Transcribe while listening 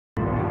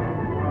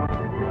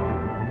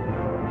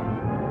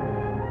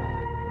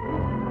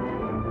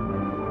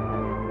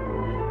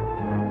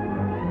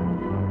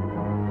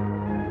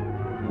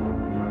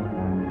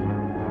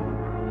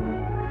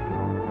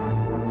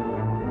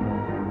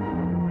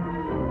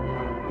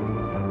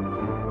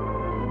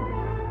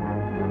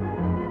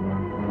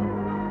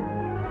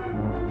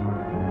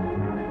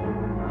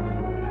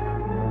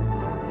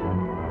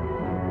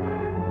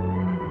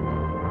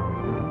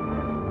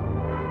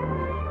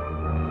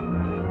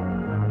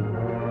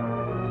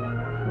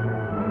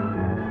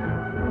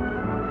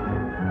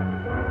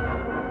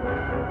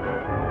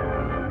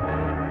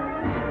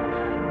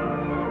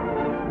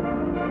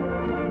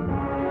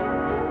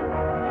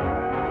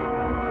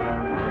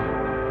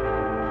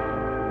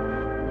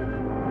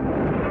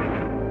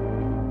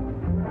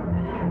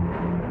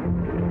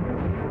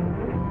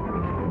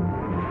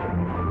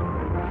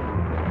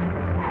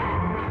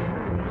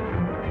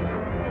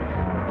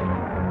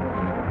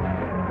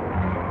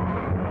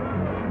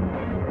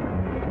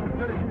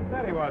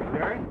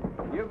Jerry.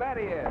 You bet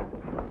he is.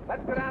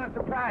 Let's go down and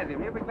surprise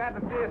him. He'll be glad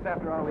to see us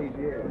after all these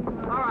years.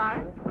 All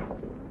right.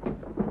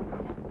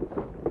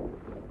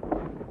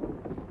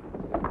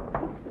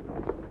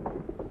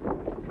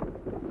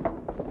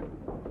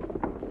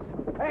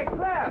 Hey,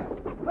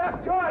 Cliff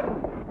Jordan!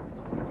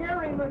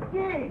 Jerry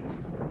McGee!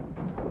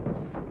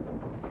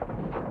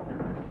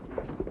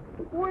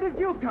 Where did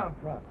you come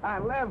from? I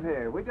live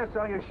here. We just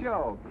saw your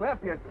show. Cliff,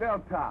 you're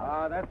still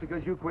top. That's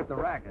because you quit the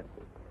racket.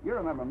 You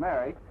remember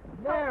Mary.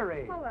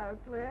 Mary! Hello,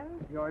 Cliff.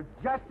 You're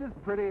just as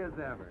pretty as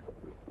ever.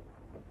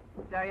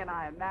 Jerry and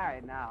I are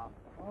married now.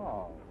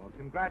 Oh, well,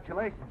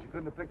 congratulations. You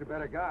couldn't have picked a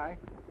better guy.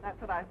 That's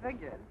what I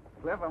figured.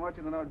 Cliff, I want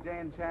you to know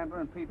Jane Chandler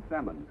and Pete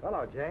Simmons.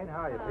 Hello, Jane.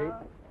 How are you, Hello.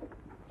 Pete?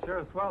 Sure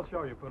a swell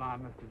show you put on,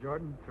 Mr.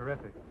 Jordan.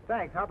 Terrific.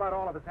 Thanks. How about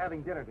all of us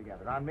having dinner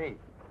together on me?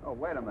 Oh,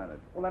 wait a minute.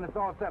 Well, then it's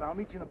all set. I'll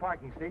meet you in the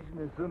parking station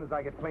as soon as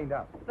I get cleaned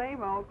up.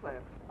 Same old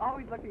Cliff.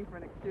 Always looking for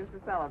an excuse to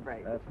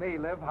celebrate. That's me.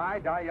 Live high,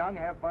 die young,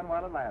 have fun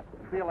while it lasts.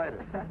 See you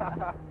later.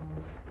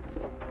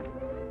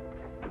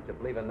 Don't you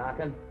believe in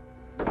knocking?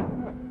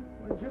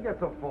 When did you get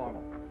so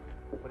formal?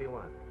 What do you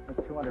want?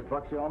 That's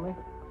 $200 you owe me?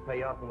 I'll pay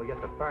you off when we get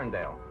to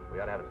Ferndale. We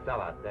ought to have a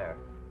sellout there.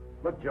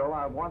 Look, Joe,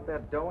 I want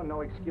that dough and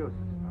no excuses.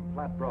 I'm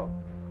flat broke.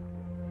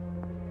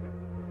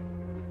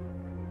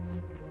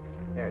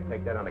 Here,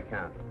 take that on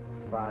account.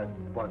 $5.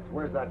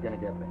 Where's that gonna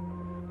get me?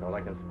 All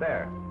I can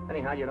spare.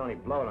 Anyhow, you'd only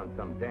blow it on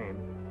some dame.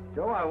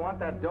 Joe, I want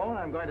that dough and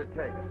I'm going to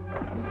take it.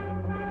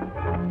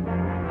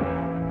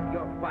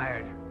 You're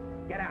fired.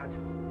 Get out.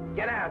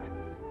 Get out.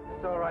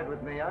 It's all right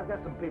with me. I've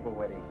got some people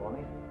waiting for me.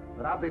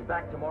 But I'll be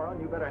back tomorrow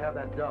and you better have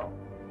that dough.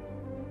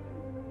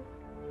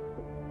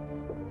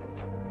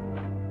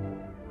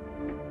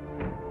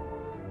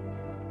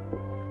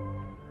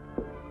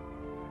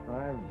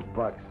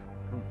 $5.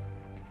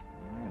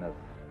 Ain't a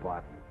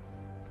spot.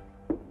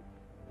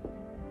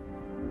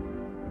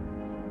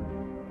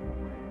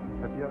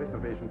 Have you a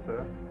reservation,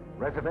 sir?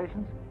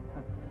 Reservations?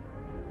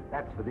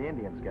 That's for the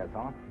Indians,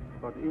 Gaston.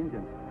 For the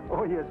Indians?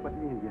 Oh, yes, for the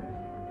Indians.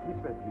 This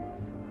way,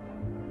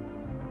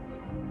 please.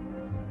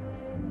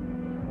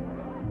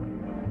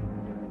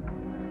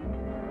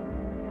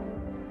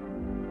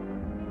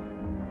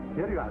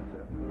 Here you are,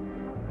 sir.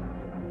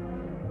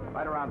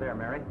 Right around there,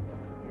 Mary.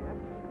 Yes.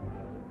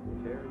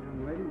 Chair,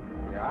 young lady.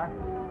 Here you are.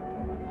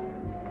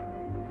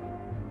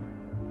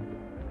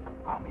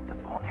 I'll meet the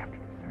phone after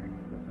you, sir.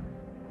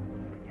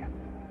 Yes.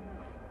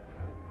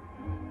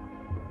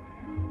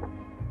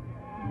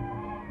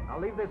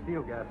 I'll leave this to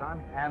you, Gaston,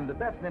 and the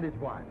best vintage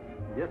wine.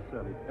 Yes,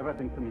 sir. It's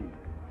everything to me.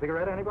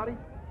 Cigarette, anybody?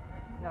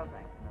 No,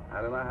 thanks.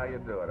 I don't know how you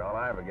do it. All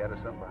I ever get is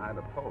something behind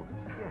a post.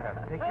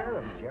 Yeah, take care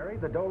of him, Jerry.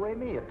 The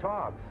do-re-mi at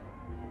Togg's.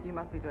 You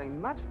must be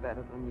doing much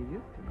better than you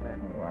used to, Cliff.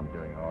 Oh, I'm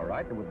doing all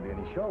right. There wouldn't be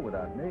any show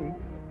without me.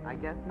 I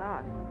guess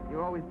not.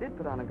 You always did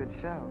put on a good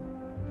show.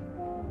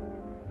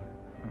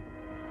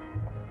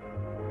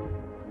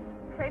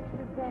 Crepes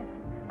dessert.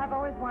 I've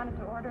always wanted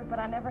to order, but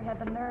I never had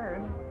the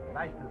nerve.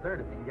 Nice dessert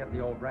if you can get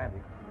the old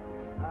brandy.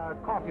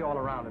 Coffee all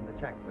around in the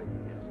check, please.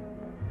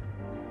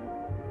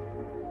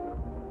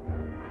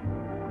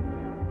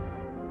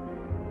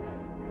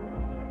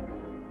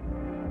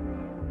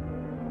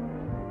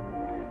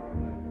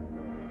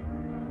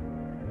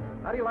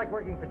 How do you like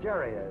working for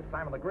Jerry,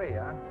 Simon Legree,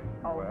 huh?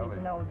 Oh, Well, he's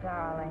an old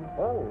darling.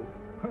 Old?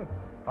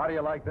 How do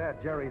you like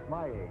that? Jerry's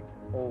my age.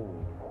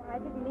 Old. Oh, I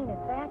didn't mean it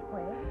that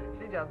way.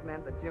 She just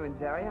meant that you and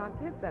Jerry aren't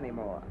kids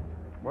anymore.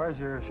 Where's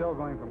your show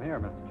going from here,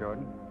 Mr.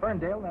 Jordan?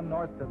 Ferndale, then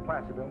north to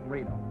Placerville and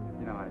Reno.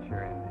 You know, I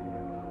sure envy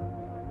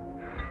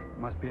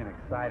you. Must be an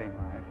exciting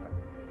life.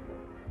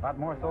 A lot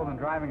more so than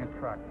driving a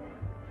truck.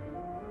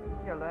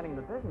 You're learning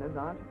the business,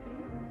 aren't you,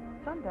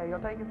 Pete? Someday you'll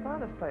take your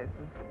father's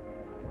places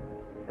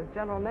as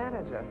general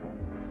manager.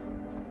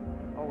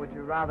 Or would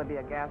you rather be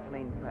a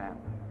gasoline tramp?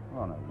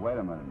 Oh, no, wait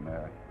a minute,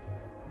 Mary.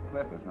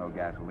 Cliff is no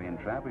gasoline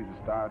tramp. He's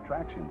a star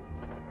attraction.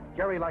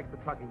 Jerry likes the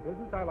trucking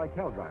business. I like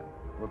hell driving.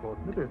 We're both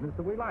in the business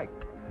that we like.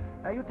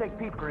 Now, you take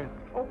Pete, for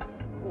instance. Oh,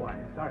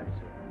 I'm sorry,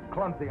 sir.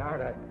 Clumsy,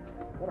 aren't I?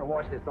 Better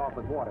wash this off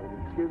with water. Will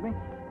you excuse me?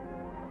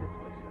 This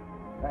way,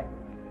 sir. Thank you.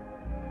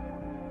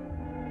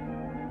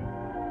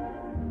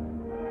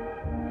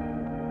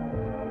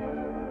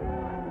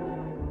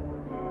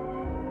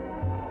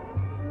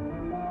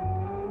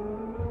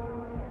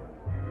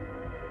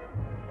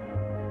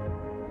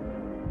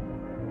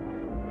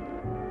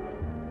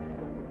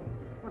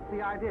 What's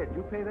the idea? Did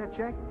you pay that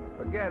check?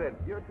 Forget it.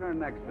 Your turn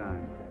next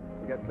time.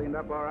 You get cleaned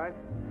up all right?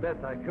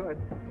 Best I could.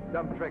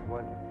 Dumb trick,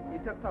 wasn't it? You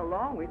took so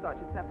long, we thought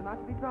you'd have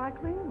to be dry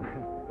cleaned.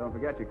 Don't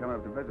forget you come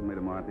up to visit me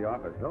tomorrow at the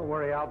office. Don't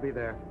worry, I'll be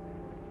there.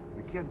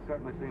 The kid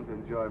certainly seems to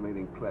enjoy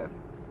meeting Cliff.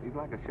 He's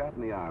like a shot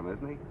in the arm,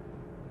 isn't he?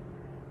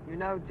 You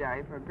know,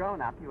 Jerry, for a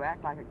grown-up, you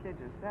act like a kid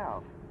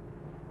yourself.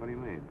 What do you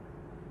mean?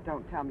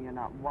 Don't tell me you're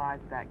not wise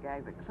to that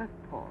gag that Cliff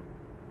pulled,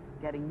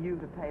 getting you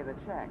to pay the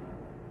check.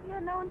 He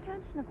had no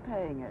intention of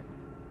paying it.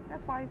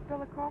 That's why he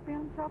spilled the coffee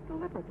on himself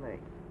deliberately.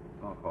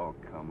 Oh,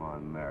 come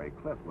on, Mary.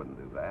 Cliff wouldn't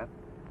do that.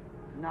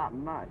 Not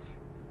much.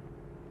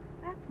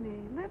 That's me.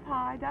 Live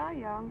high, die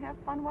young, have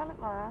fun while it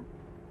lasts.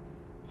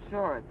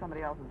 Sure, at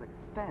somebody else's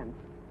expense.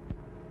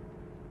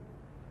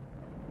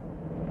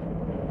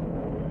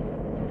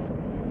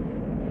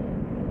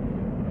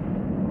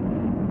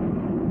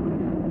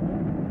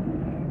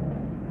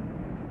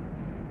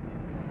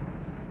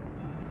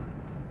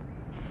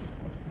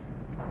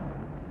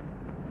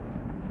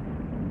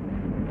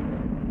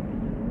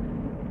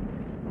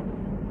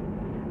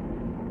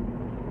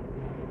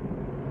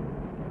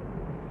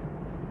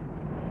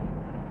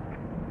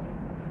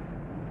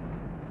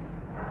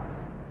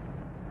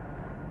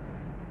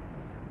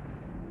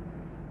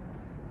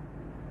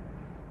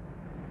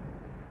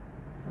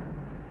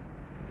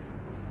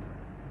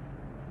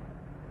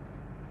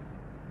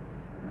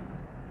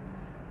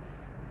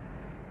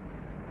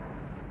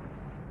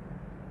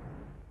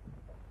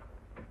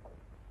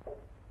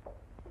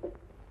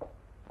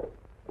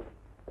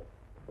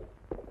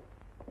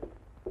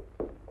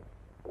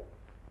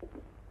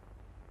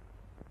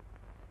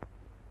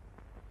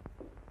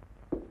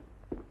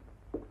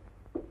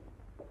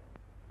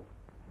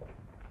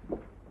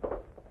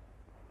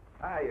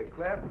 Hiya,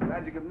 Cliff.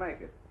 Glad you could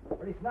make it.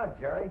 Pretty snug,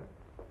 Jerry.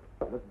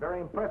 You look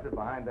very impressive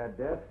behind that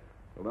desk.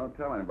 Well, don't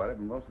tell anybody,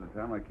 but most of the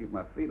time I keep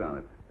my feet on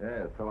it.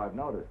 Yeah, so I've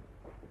noticed.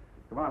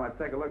 Come on, let's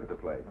take a look at the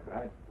place.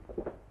 All right.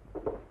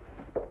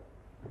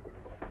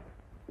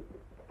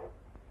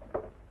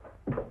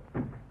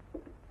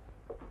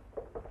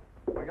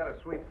 I got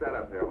a sweet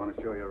setup here. I want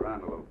to show you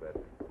around a little bit.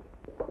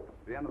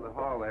 At the end of the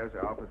hall there's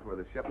our office where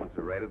the shipments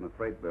are rated and the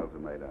freight bills are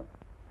made up.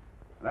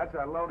 And that's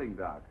our loading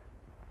dock.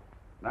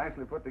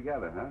 Nicely put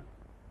together, huh?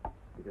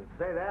 You can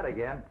say that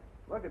again.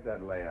 Look at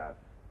that layout.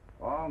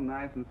 All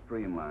nice and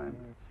streamlined.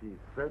 She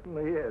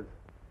certainly is.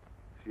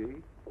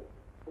 She?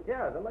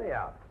 Yeah, the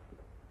layout.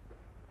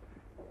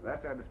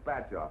 That's our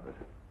dispatch office.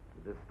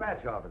 The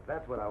dispatch office,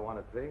 that's what I want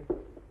to see.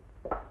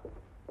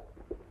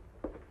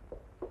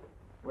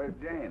 Where's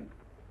Jane?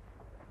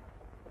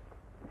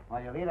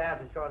 Well, you'll either have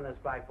to shorten this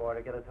blackboard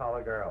or get a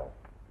taller girl.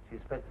 She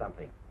spit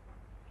something.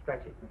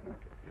 Stretch it.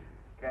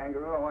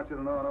 Kangaroo, I want you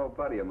to know an old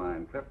buddy of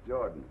mine, Cliff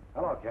Jordan.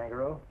 Hello,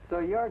 Kangaroo. So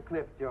you're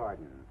Cliff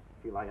Jordan.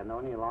 Feel like I've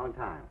known you a long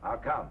time. How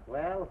come?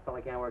 Well, a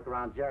fella can't work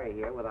around Jerry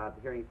here without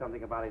hearing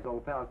something about his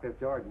old pal, Cliff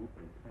Jordan.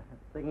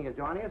 Thinking of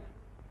joining us?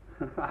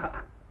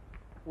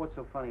 What's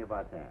so funny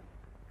about that?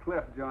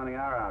 Cliff joining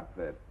our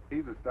outfit.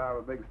 He's the star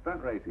of a big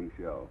stunt racing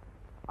show.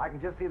 I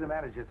can just see the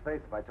manager's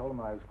face if I told him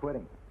I was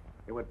quitting.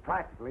 It would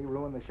practically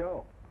ruin the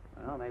show.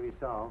 Well, maybe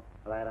so.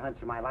 But I had a hunch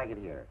you might like it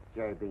here.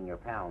 Jerry being your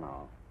pal and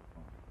all.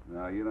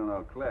 No, you don't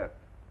know Cliff.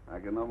 I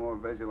can no more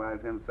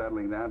visualize him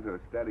settling down to a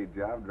steady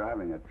job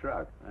driving a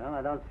truck. Well,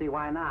 I don't see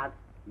why not.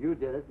 You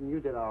did it, and you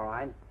did all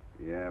right.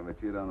 Yeah,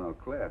 but you don't know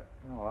Cliff.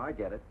 Oh, I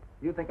get it.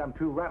 You think I'm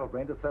too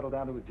rattlebrained to settle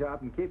down to a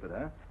job and keep it,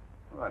 huh?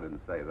 Well, I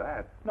didn't say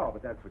that. No,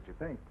 but that's what you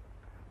think.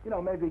 You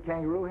know, maybe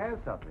Kangaroo has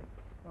something.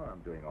 Oh, I'm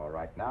doing all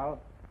right now.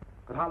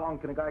 But how long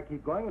can a guy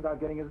keep going without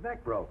getting his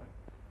neck broken?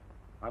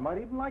 I might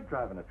even like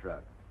driving a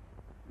truck.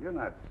 You're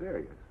not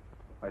serious.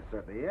 I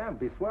certainly am.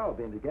 Be swell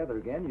being together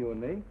again, you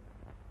and me.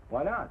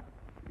 Why not?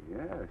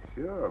 Yeah,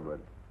 sure, but...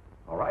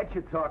 All right,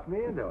 you talked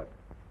me into it.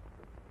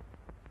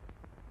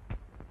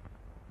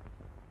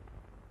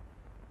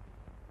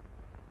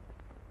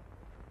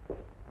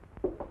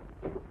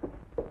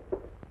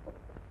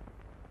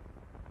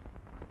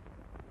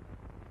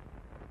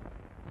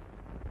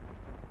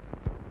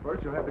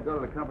 First, you'll have to go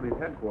to the company's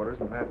headquarters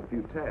and pass a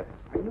few tests.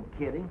 Are you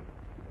kidding?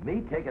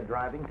 Me take a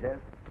driving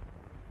test?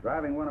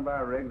 Driving one of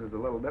our rigs is a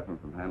little different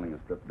from handling a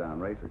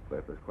stripped-down racer,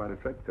 Cliff. There's quite a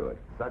trick to it.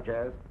 Such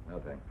as?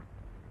 Nothing.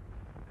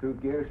 2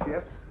 gear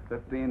shifts,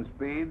 15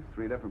 speeds,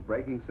 3 different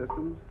braking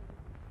systems.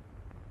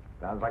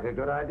 Sounds like a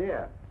good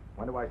idea.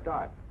 When do I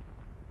start?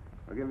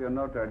 I'll give you a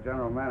note to our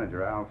general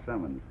manager, Al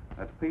Simmons.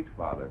 That's Pete's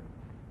father.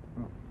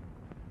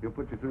 He'll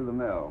put you through the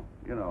mill.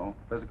 You know,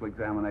 physical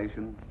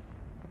examination,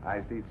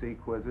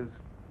 ICC quizzes,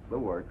 the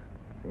works.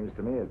 Seems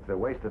to me it's a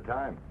waste of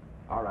time.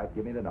 All right,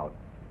 give me the note.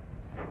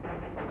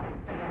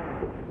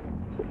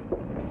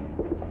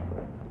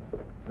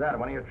 Is that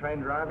one of your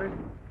trained drivers?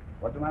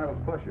 What's the matter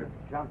with Pusher?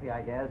 Jumpy,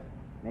 I guess.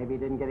 Maybe he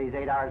didn't get his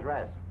 8 hours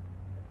rest.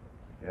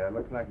 Yeah, it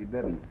looks like he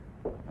didn't.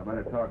 I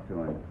better talk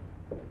to him.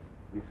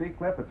 You see,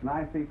 Cliff, it's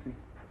nice he... It's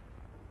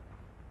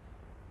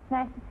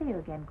nice to see you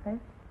again, Cliff.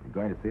 You're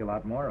going to see a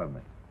lot more of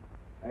me.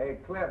 Hey,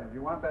 Cliff, if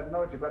you want that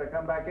note, you better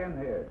come back in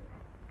here.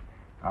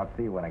 I'll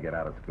see you when I get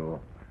out of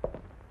school.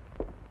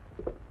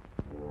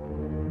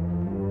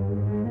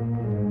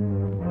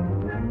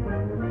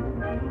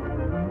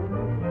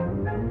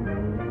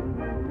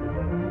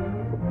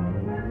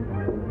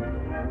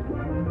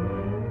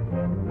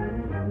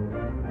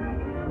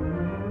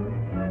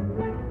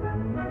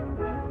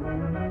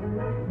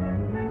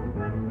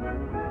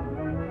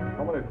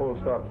 How many full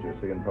stops do you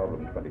see in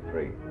problem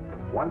 23?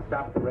 1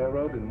 stop at the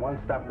railroad and 1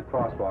 stop at the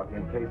crosswalk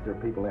in case there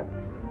are people in.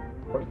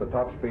 What's the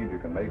top speed you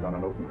can make on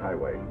an open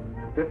highway?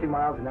 50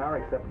 miles an hour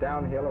except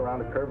downhill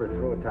around a curve or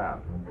through a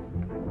town.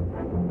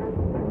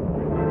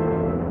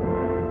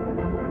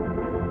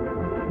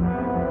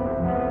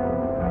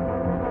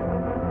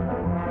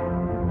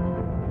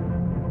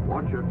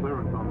 Watch your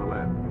clearance on the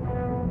left.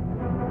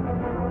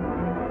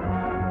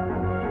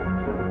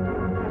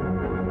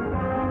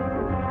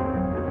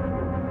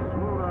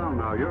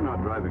 you're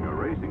not driving a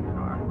racing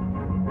car.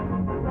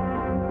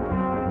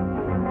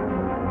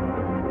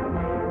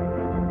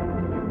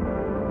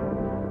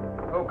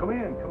 Oh, come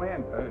in, come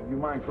in. Do you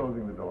mind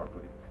closing the door,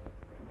 please?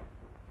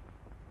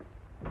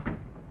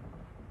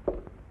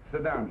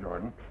 Sit down,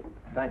 Jordan.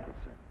 Thank you,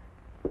 sir.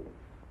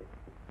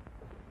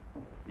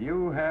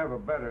 You have a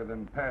better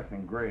than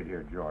passing grade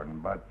here, Jordan,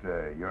 but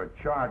your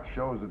chart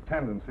shows a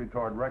tendency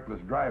toward reckless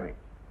driving.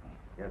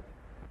 Yes, sir.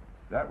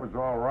 That was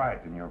all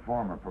right in your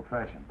former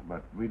profession,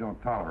 but we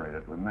don't tolerate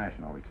it with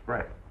National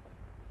Express.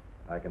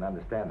 I can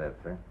understand that,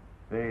 sir.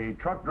 The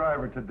truck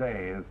driver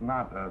today is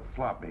not a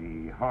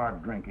sloppy,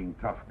 hard-drinking,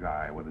 tough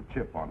guy with a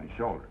chip on his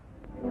shoulder.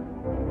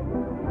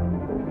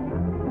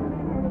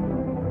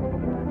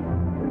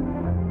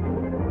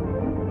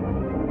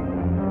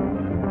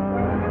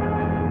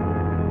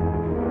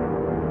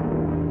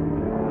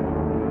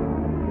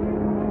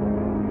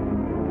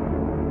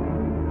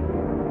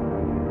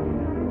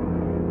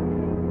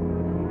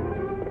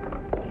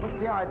 What's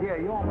the idea?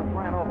 You almost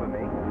ran over me.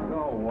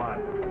 So what?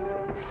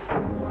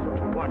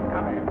 What?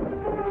 Come here.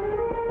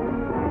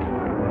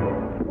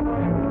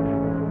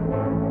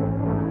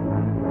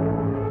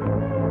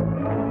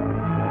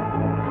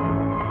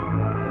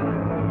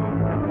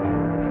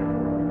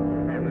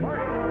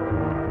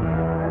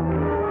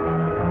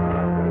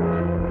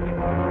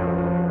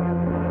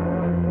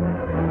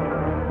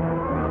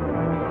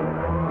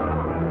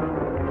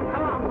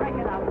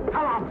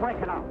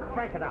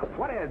 Break it up.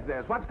 What is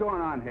this? What's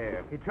going on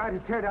here? He tried to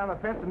tear down the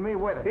fence and me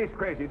with it. He's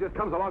crazy. He just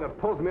comes along and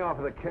pulls me off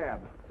of the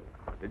cab.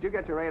 Did you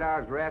get your 8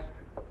 hours rest?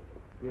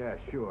 Yeah,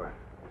 sure.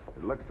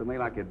 It looks to me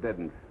like you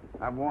didn't.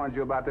 I've warned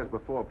you about this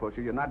before,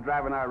 Pusher. You're not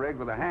driving our rig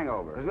with a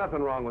hangover. There's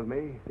nothing wrong with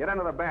me. Get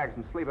under the bags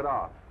and sleep it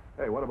off.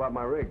 Hey, what about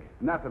my rig?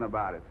 Nothing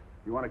about it.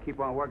 If you want to keep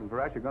on working for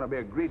us, you're going to be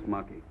a grease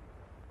monkey.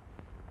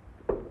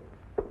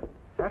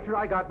 After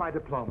I got my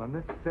diploma,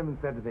 Mr. Simmons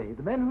said to me,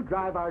 the men who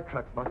drive our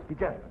trucks must be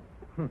gentlemen.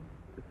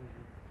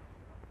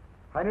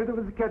 I knew there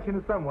was a catch in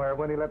it somewhere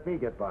when he let me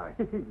get by.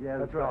 Yeah,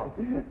 that's right.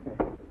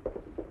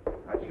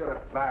 I should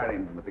have fired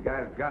him, but the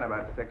guy's got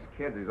about 6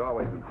 kids. He's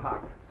always in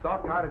hock.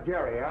 Soft-hearted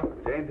Jerry, huh?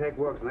 Jane, take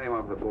Wilkes' name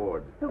off the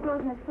board. Who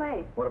goes in his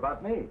place? What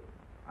about me?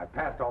 I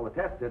passed all the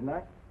tests, didn't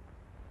I?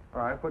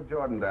 All right, put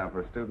Jordan down for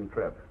a student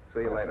trip.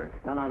 See you later.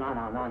 No.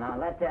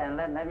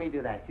 Let me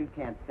do that. You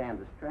can't stand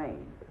the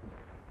strain.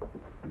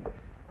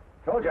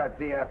 Told you I'd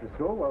see you after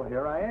school. Well,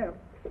 here I am.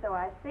 So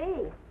I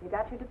see. You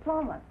got your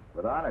diploma.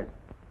 With honors.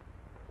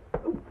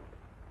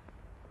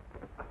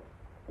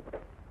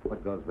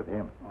 What goes with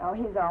him? Oh,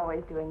 he's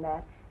always doing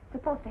that. It's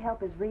supposed to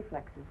help his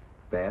reflexes.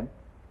 Bad?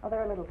 Oh,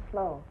 they're a little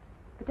slow.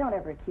 But don't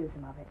ever accuse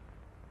him of it.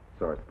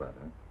 Sore spot,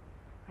 huh?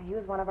 Well, he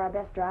was one of our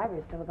best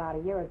drivers till about a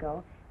year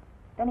ago.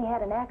 Then he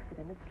had an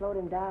accident that slowed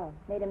him down,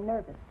 made him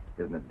nervous.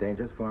 Isn't it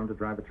dangerous for him to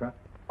drive a truck?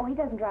 Oh, he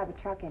doesn't drive a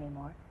truck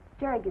anymore.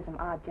 Jerry gives him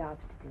odd jobs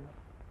to do.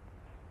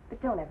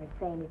 But don't ever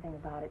say anything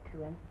about it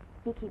to him.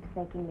 He keeps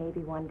thinking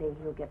maybe one day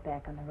he'll get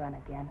back on the run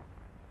again.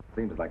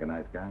 Seems like a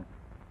nice guy.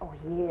 Oh,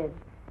 he is.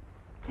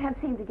 Can't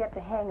seem to get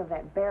the hang of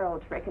that barrel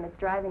trick, and it's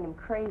driving him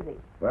crazy.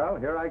 Well,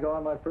 here I go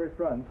on my first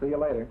run. See you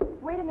later.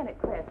 Wait a minute,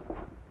 Chris.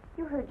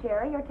 You heard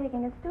Jerry. You're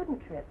taking a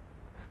student trip.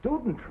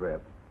 Student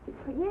trip?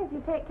 Yes,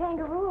 you take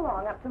Kangaroo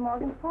along up to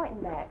Morgan's Point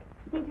and back.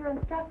 He's your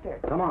instructor.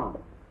 Come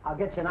on. I'll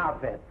get you an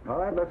outfit. All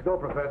right, let's go,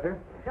 Professor.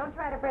 Don't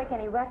try to break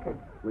any records.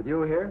 With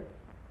you here,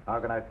 how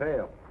can I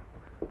fail?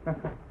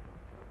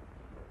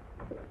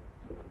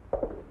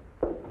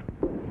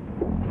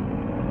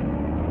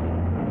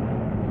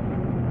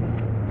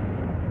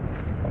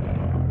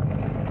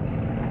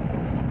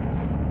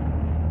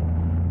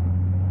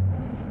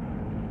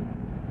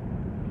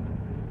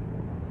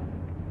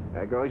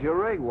 There goes your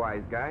rig,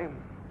 wise guy.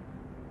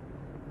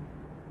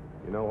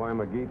 You know why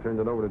McGee turned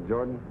it over to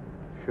Jordan?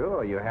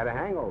 Sure, you had a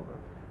hangover.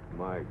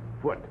 My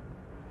foot.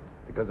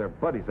 Because they're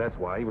buddies, that's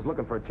why. He was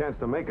looking for a chance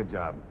to make a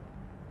job.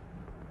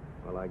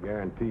 Well, I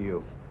guarantee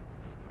you,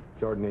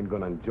 Jordan ain't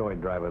gonna enjoy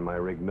driving my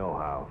rig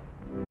nohow.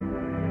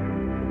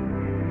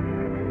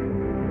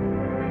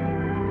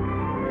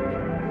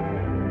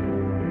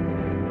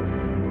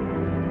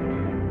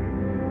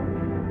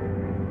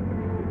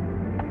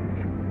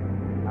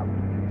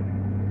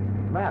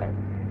 Matter?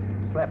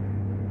 Slip.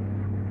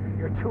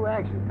 You're too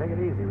anxious. Take it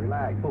easy.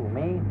 Relax. Who,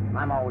 me?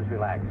 I'm always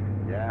relaxed.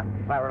 Yeah?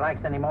 If I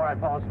relaxed anymore, I'd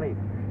fall asleep.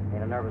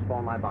 Ain't a nervous bone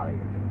in my body.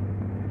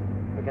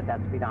 Look at that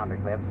speedometer,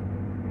 Cliff.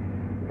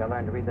 You gotta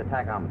learn to read the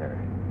tachometer.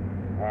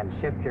 And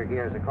shift your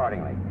gears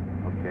accordingly.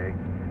 Okay.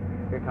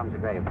 Here comes the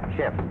grave.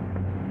 Shift.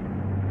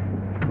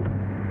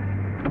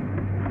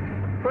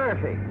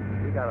 Perfect.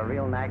 You got a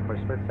real knack for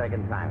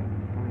split-second timing.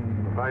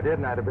 If I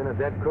didn't, I'd have been a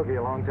dead cookie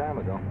a long time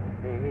ago.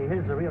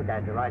 Here's the real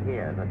gadget right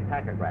here, the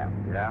tachograph.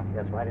 Yeah?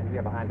 It's right in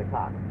here behind the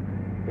clock.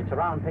 It's a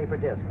round paper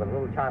disc with a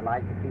little chart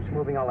light that keeps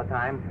moving all the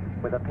time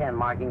with a pen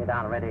marking it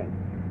down in red ink.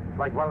 It's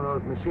like one of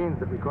those machines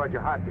that record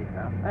your heartbeat,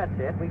 huh? That's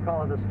it. We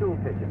call it a stool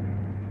pigeon.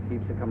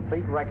 Keeps a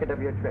complete record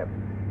of your trip.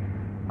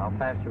 How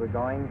fast you were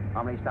going,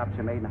 how many stops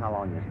you made, and how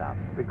long you stopped.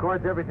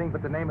 Records everything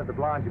but the name of the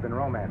blonde you've been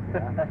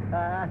romancing,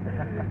 huh?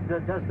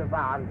 Just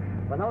about.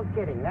 But no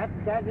kidding. That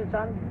gadget's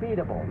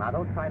unbeatable. Now,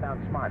 don't try to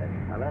outsmart it.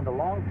 I learned a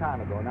long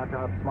time ago not to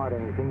outsmart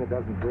anything that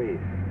doesn't breathe.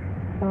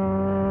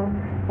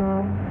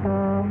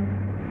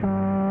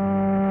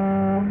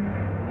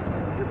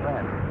 Your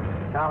friend?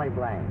 Charlie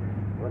Blaine.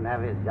 Wouldn't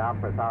have his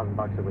job for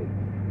 $1,000 a week.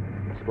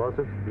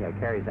 Explosives? Yeah,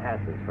 carries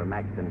acids for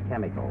Maxton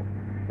Chemical.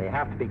 They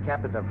have to be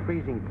kept at a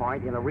freezing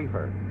point in a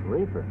reefer.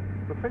 Reefer?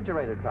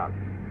 Refrigerator truck.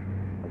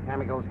 The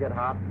chemicals get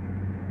hot.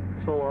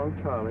 So long,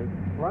 Charlie.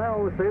 Well, I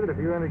always say that if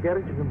you're going to get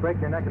it, you can break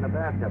your neck in the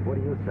bathtub. What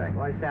do you say?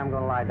 Well, I say I'm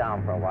going to lie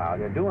down for a while.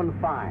 You're doing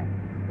fine.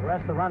 The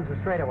rest of the runs are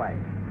straightaway.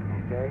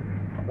 Okay.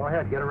 Go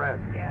ahead, get a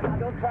rest. Yeah, now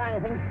don't try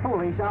anything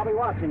foolish. I'll be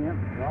watching you.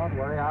 Don't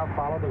worry, I'll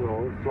follow the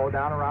rules. Slow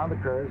down around the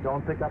curves.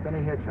 Don't pick up any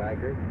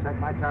hitchhikers. Check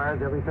my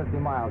tires every 50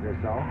 miles or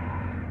so.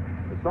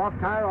 The soft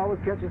tire always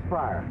catches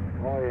fire.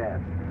 Oh,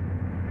 yes.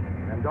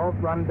 And don't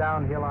run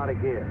downhill out of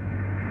gear.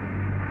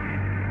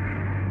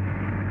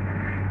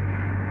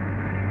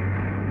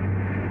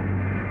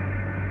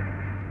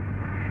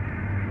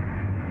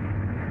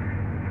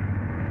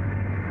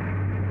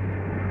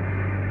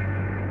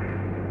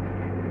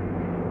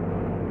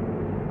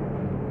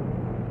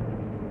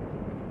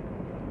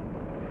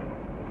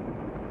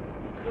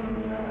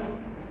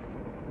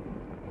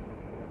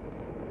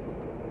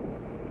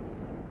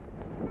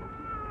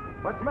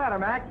 What's the matter,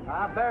 Mac?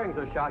 Bearings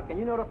are shot. Can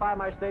you notify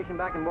my station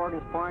back in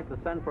Morgan's Point to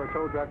send for a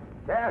tow truck?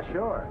 Yeah,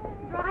 sure.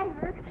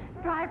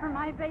 Driver,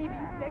 my baby's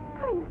sick.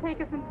 Please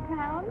take us into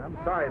town. I'm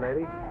sorry,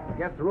 lady.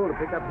 Against the rule to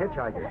pick up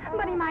hitchhikers.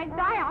 But he might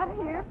die out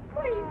here.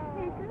 Please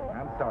take us.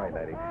 I'm sorry,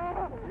 lady.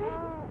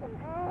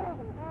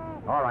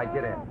 All right,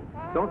 get in.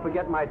 Don't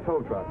forget my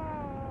tow truck.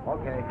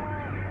 Okay.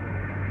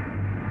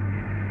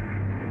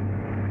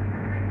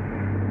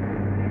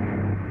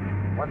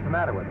 What's the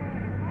matter with him?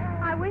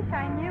 I wish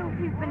I knew.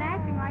 He's been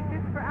acting like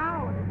this for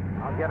hours.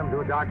 I'll get him to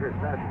a doctor as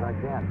fast as I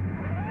can.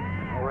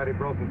 Already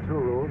broken 2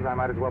 rules. I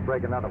might as well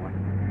break another one.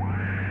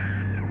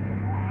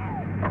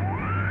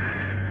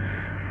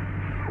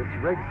 This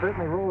rig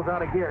certainly rolls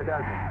out of gear,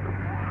 doesn't it?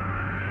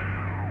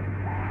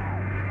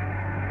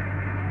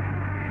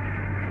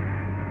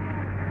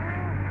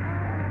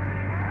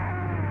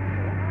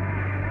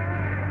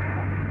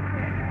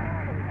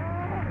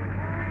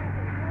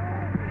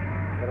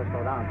 Better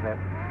slow down, Cliff.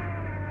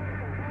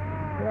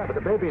 Yeah, but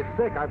the baby is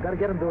sick. I've got to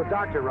get him to a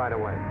doctor right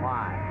away.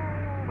 Why?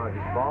 Because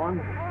he's fallen?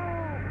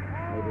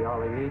 Maybe all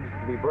he needs is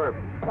to be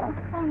burped.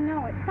 Oh,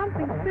 no, it's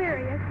something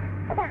serious.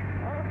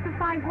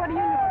 Besides, what do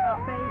you know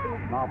about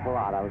babies? An awful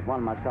lot. I was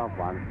one myself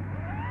once.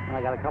 And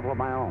I got a couple of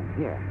my own.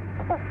 Here.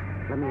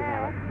 Let me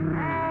have it.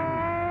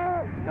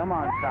 Come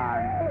on,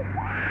 son.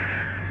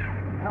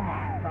 Come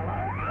on, fella.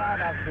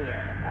 Right up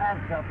here.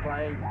 That's the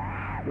place.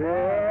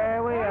 There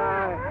we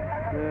are.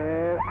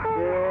 There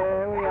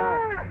we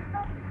are.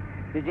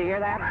 Did you hear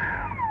that?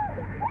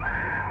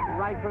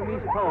 Right from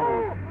his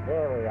toes.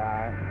 There we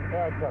are.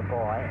 There's the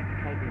boy.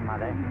 Thank you,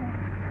 Mother.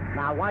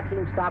 Now watch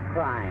him stop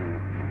crying.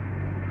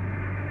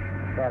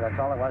 There, that's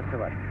all there was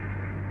to it.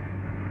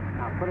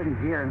 Now put it in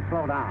gear and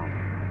slow down.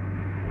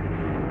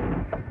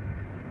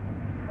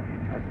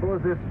 I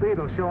suppose this speed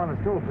will show on the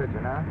stool picture,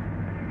 huh?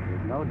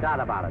 There's no doubt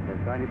about it.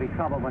 There's going to be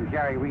trouble when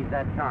Jerry reads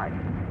that chart.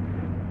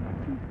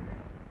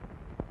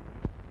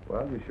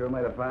 Well, you sure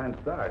made a fine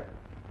start.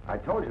 I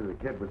told you the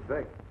kid was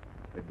sick.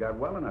 It got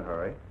well in a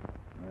hurry.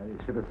 Well, you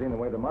should have seen the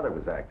way the mother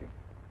was acting.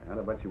 And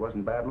I bet she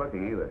wasn't bad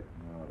looking either.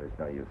 No, there's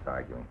no use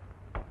arguing.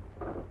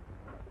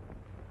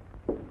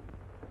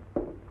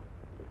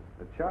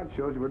 The chart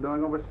shows you were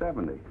doing over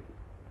 70.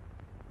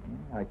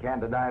 I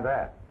can't deny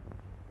that.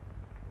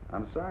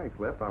 I'm sorry,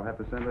 Cliff. I'll have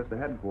to send this to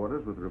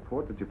headquarters with a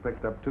report that you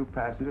picked up 2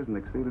 passengers and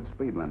exceeded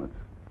speed limits.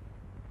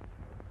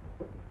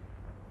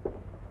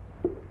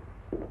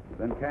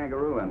 Send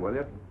Kangaroo in, will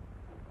you?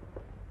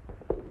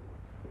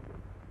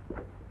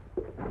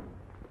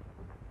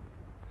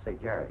 Say,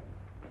 Jerry,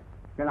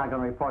 you're not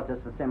going to report this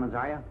to Simmons,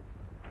 are you?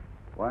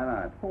 Why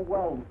not? Oh,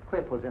 well,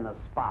 Cliff was in a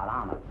spot,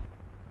 honest.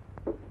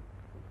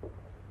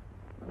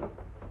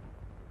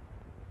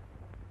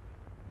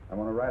 I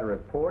want to write a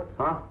report.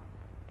 Huh?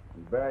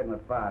 It's buried in the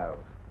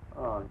files.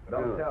 Oh,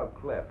 Don't tell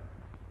Cliff.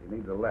 He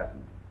needs a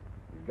lesson.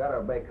 He's got to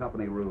obey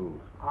company rules.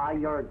 Ah,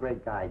 you're a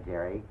great guy,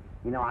 Jerry.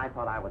 You know, I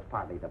thought I was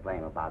partly to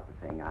blame about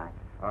the thing. All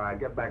right,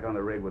 get back on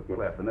the rig with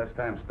Cliff, and this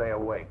time stay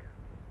awake.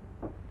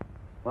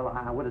 Well,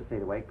 I would have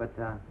stayed awake, but,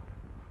 I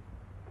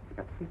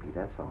got sleepy,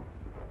 that's all.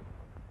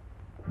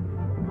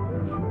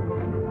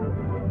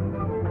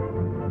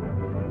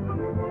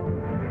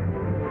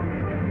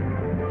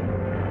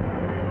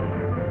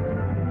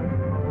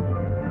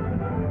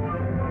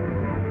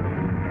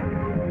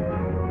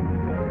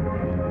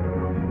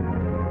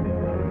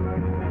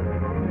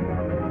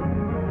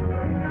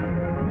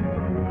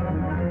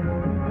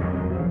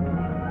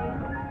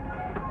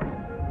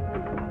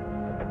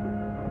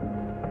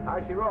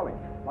 How's she rolling?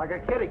 Like a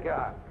kitty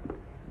car.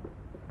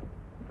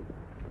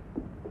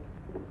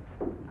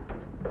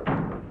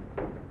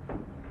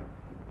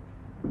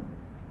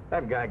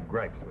 That guy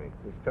gripes me.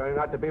 He's turning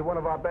out to be one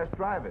of our best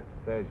drivers.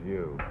 Says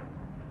you.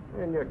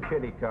 In your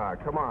kitty car.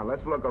 Come on,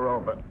 let's look her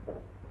over.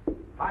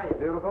 Hi,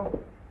 beautiful.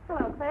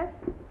 Hello,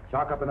 Cliff.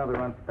 Chalk up another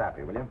run for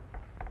Pappy, will you?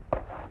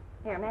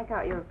 Here, make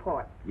out your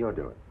report. You'll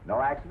do it. No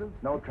accidents,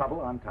 no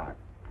trouble, on time.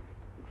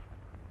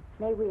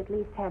 May we at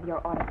least have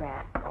your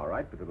autograph? All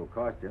right, but it'll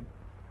cost you.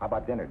 How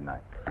about dinner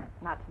tonight?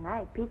 Not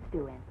tonight. Pete's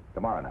due in.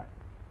 Tomorrow night.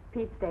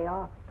 Pete's day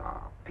off.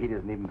 Oh, Pete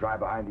isn't even dry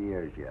behind the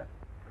ears yet.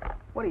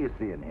 What do you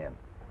see in him?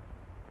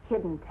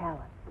 Hidden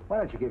talent. Why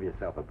don't you give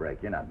yourself a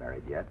break? You're not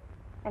married yet.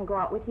 And go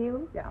out with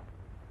you? Yeah.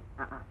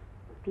 Uh-uh.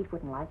 Pete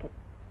wouldn't like it.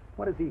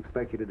 What does he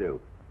expect you to do?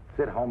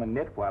 Sit home and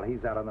knit while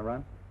he's out on the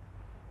run?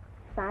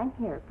 Sign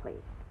here,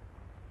 please.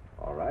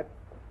 All right.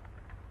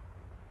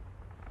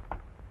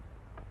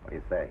 What do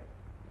you say?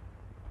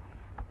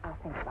 I'll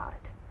think about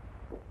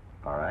it.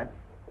 All right.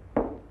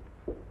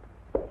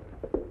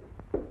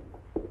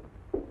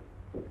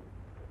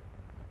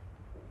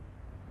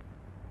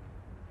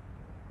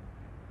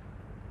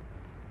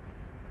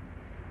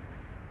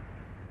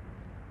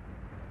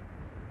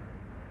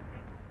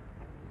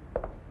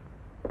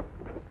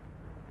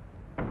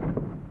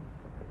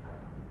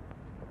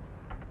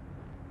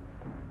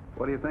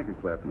 What do you think of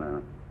Cliff now?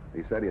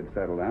 He said he'd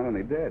settle down, and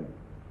he did.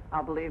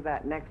 I'll believe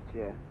that next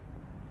year.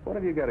 What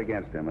have you got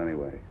against him,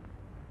 anyway?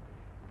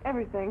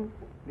 Everything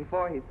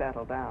before he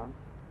settled down.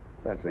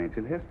 That's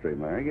ancient history,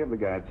 Mary. Give the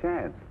guy a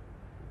chance.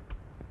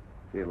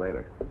 See you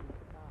later.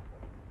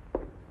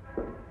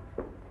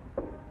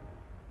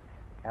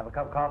 Have a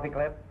cup of coffee,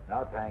 Cliff?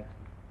 No, thanks.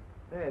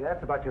 Hey,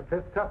 that's about your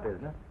fifth cup,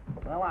 isn't it?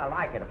 Well, I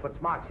like it. It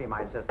puts moxie in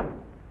my system.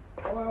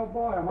 Well,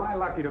 boy, am I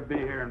lucky to be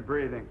here and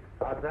breathing.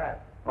 How's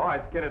that? Oh,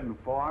 I skidded in the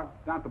fog.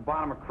 Down at the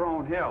bottom of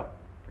Crone Hill.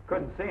 I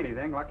couldn't see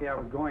anything. Lucky I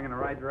was going in the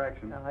right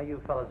direction. Now, you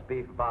fellas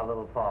beef about a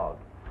little fog.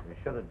 You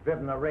should have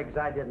driven the rigs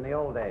I did in the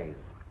old days.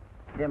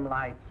 Dim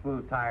lights,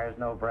 smooth tires,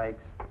 no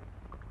brakes.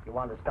 If you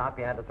wanted to stop,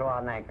 you had to throw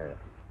out an anchor.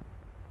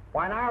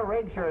 Why, in our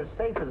rigs, you're as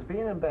safe as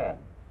being in bed.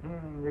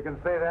 You can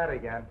say that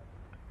again.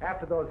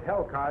 After those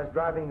hell cars,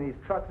 driving these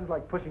trucks is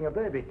like pushing a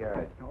baby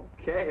carriage.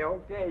 Okay,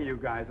 you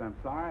guys. I'm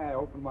sorry I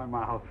opened my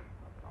mouth.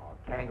 Oh,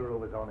 Kangaroo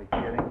was only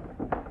kidding.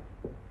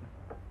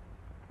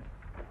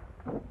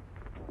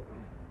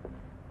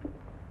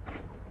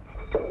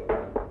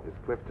 Is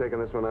Cliff taking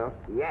this one out?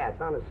 Yeah,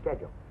 it's on his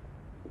schedule.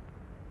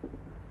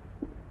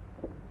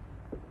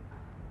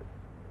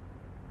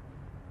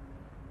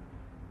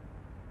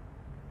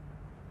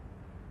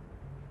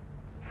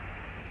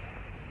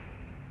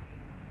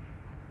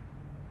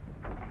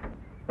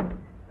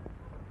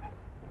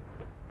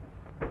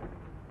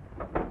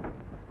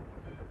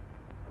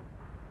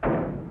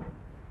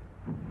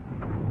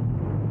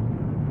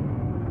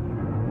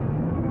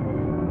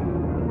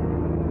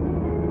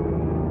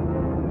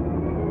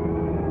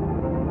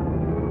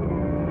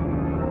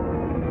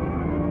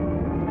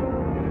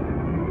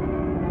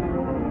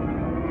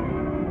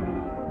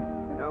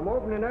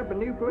 Up a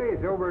new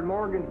place over at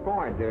Morgan's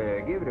Point.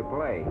 Give it a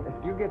play.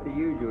 You get the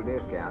usual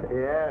discount.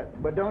 Yeah,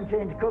 but don't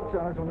change cooks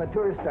on us when the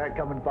tourists start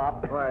coming,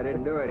 Pop. Well, I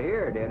didn't do it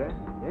here, did I?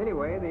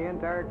 Anyway, the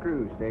entire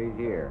crew stays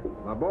here.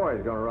 My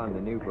boy's gonna run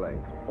the new place.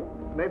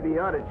 Maybe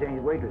you ought to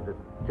change waitresses.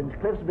 Since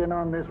Cliff's been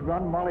on this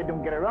run, Molly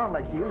don't get around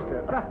like she used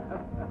to.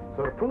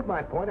 So to prove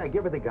my point, I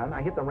give her the gun.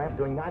 I hit the ramp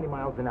doing 90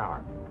 miles an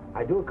hour.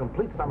 I do a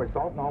complete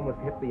somersault and almost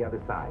hit the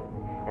other side.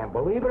 And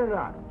believe it or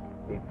not,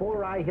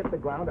 before I hit the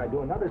ground, I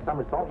do another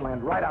somersault and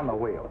land right on the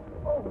wheel.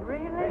 Oh,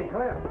 really? Hey,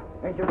 Cliff,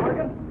 ain't you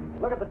working?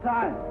 Look at the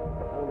time.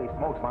 Holy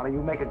smokes, Molly,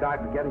 you make a guy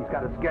forget he's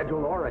got a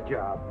schedule or a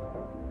job.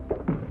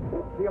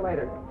 See you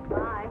later.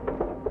 Bye.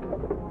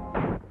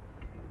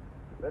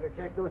 Better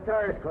check those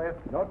tires, Cliff.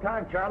 No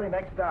time, Charlie.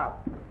 Next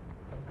stop.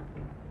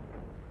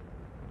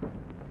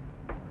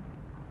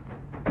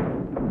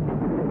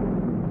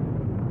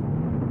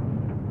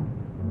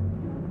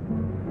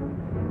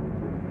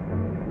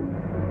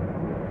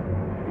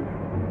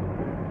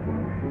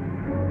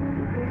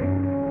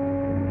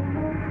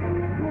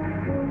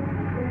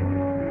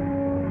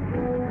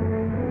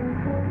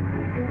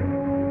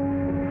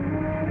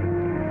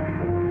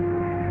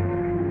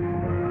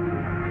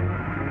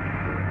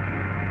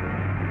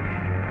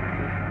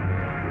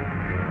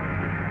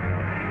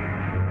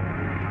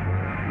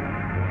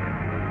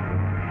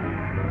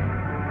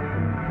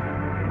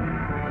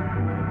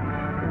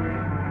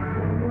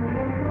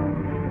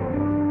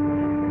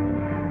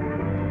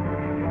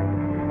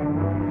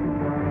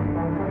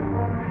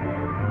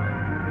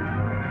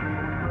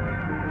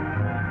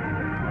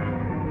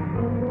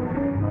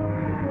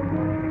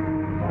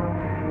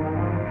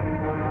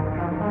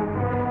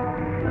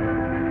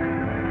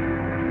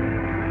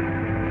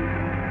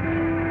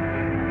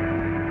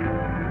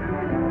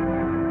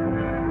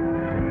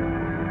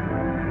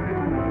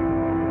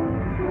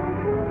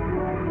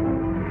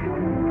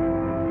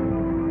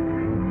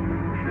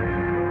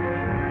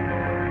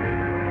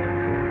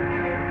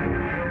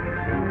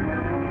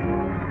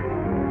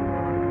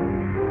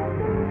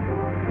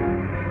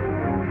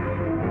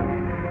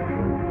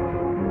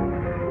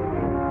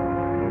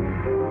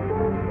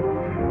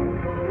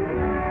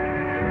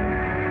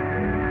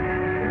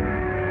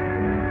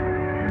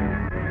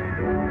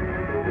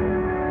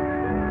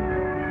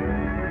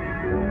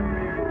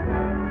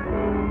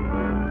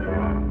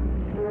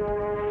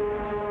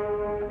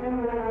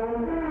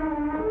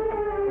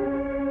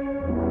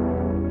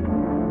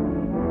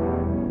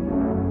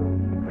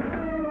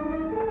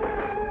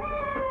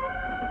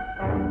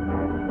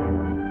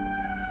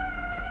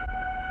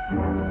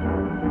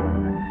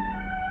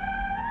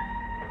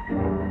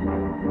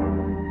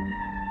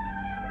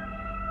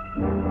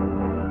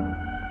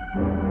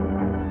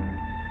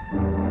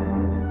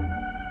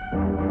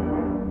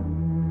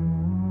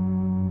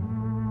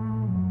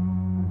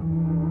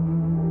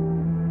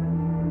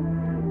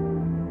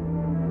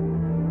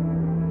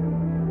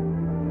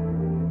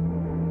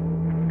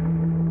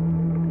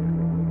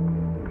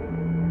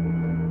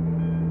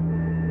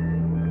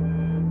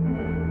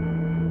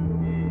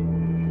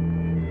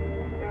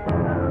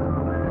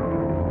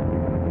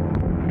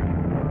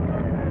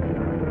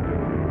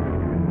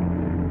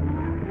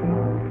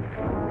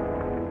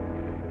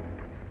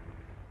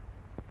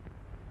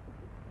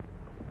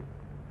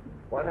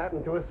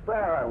 happened to his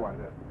spare, I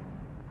wonder?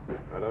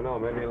 I don't know.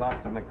 Maybe he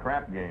lost in the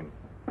crap game.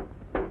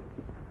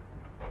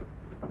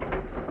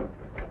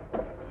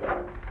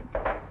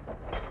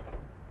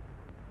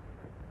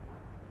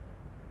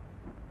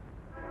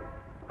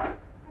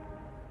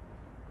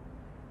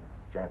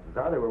 Chances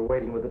are they were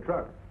waiting with the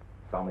truck.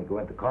 Saw me go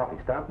into coffee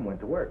stop and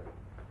went to work.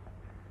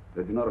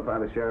 Did you notify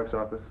the sheriff's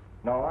office?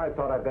 No, I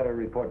thought I'd better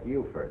report to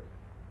you first.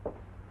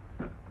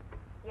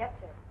 Yes,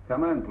 sir.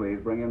 Come in,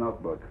 please. Bring your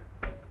notebook.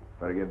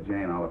 Better give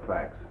Jane all the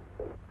facts.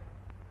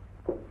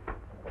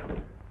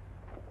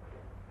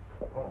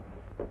 Oh.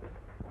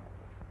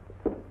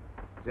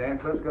 Jane,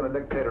 Cliff's going to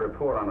dictate a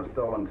report on a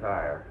stolen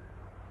tire.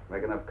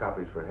 Make enough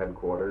copies for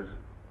headquarters,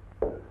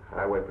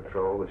 highway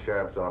patrol, the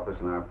sheriff's office,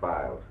 and our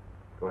files.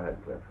 Go ahead,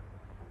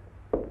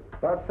 Cliff.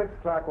 About 6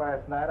 o'clock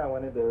last night, I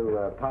went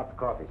into Pop's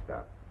coffee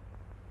stop.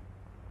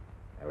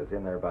 I was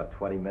in there about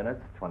 20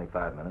 minutes,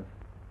 25 minutes.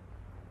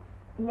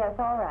 Yes,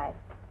 all right.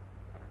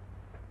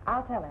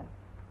 I'll tell him.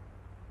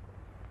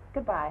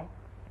 Goodbye.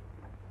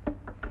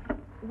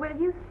 Will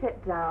you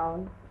sit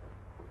down?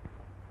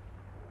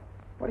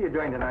 What are you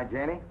doing tonight,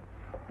 Janie?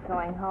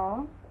 Going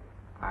home?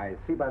 I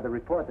see by the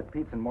report that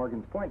Pete's in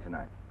Morgan's Point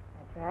tonight.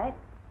 That's right.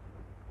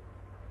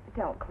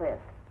 Don't, Cliff.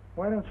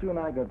 Why don't you and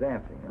I go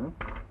dancing,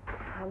 huh?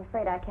 I'm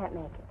afraid I can't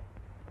make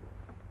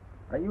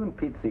it. Are you and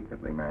Pete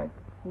secretly married?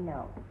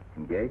 No.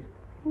 Engaged?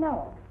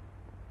 No.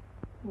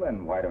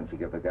 Then why don't you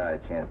give the guy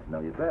a chance to know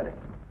you better?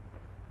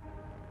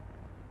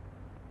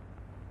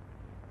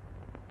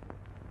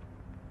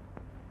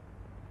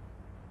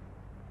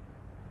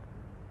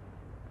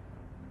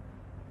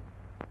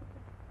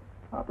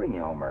 I'll bring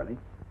you home early.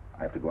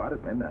 I have to go out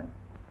at midnight.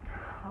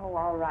 Oh,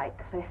 all right,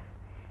 Cliff.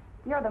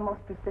 You're the most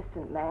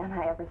persistent man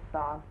I ever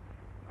saw.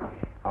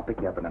 I'll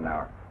pick you up in an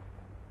hour.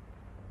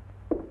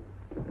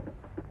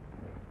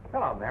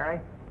 Hello, Mary.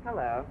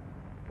 Hello,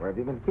 Where have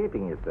you been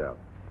keeping yourself?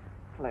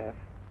 Cliff.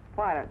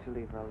 Why don't you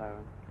leave her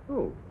alone?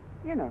 Who?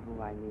 You know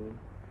who I mean.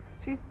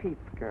 She's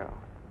Pete's girl.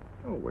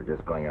 Oh, we're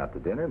just going out to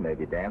dinner,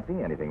 maybe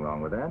dancing. Anything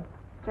wrong with that?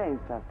 Jane's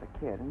just a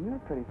kid, and you're a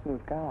pretty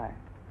smooth guy.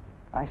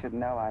 I should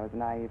know. I was a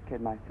naive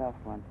kid myself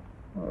once.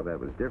 Oh, that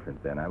was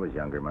different then. I was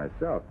younger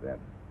myself then.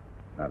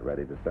 Not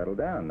ready to settle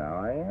down. Now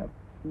I am.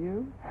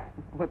 You?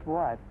 With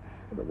what?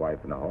 With a wife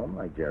and a home,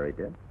 like Jerry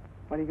did.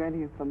 What are you going to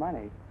use for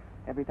money?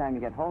 Every time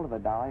you get hold of a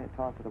dollar, you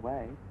toss it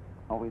away.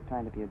 Always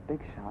trying to be a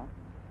big shot.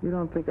 You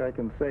don't think I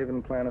can save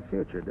and plan a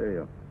future, do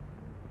you?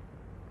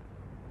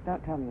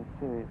 Don't tell me you're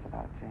serious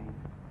about Jane.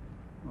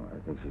 Well,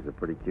 I think she's a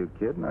pretty cute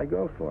kid, and I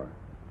go for her.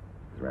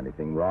 Is there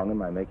anything wrong in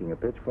my making a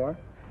pitch for her?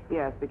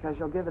 Yes, because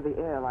you'll give her the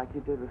air like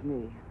you did with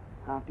me,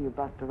 after you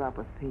bust her up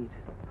with Pete.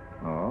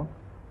 Oh?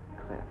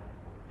 Cliff,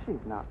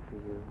 she's not for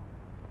you.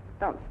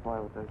 Don't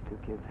spoil what those two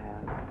kids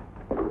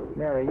have.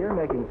 Mary, you're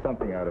making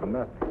something out of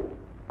nothing.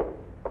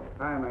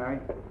 Hi, Mary.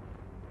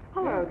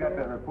 Hello, Jane's got dear.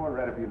 that report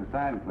ready for you to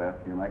sign, Cliff.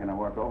 You're making her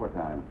work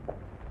overtime.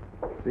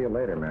 See you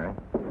later, Mary.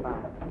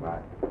 Bye.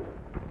 Bye.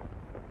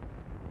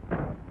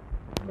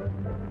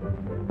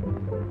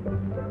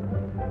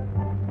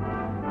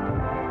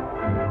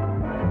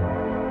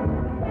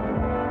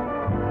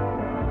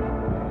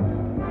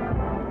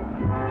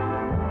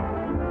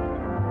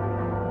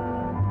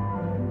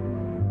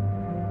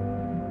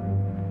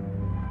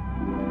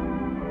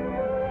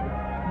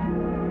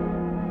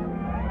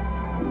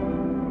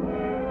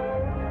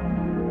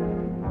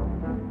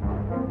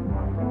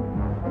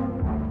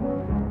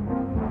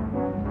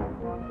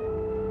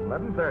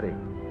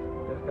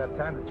 Just got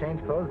time to change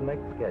clothes and make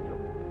the schedule.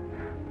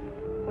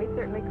 We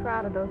certainly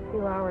crowded those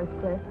few hours,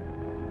 Cliff.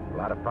 A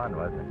lot of fun,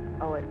 wasn't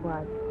it? Oh, it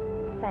was.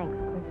 Thanks,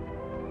 Cliff.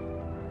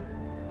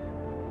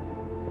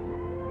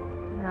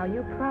 Now,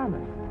 you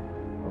promised.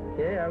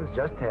 Okay, I was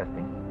just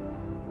testing.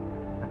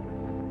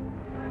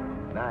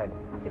 Night.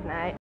 Good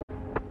night.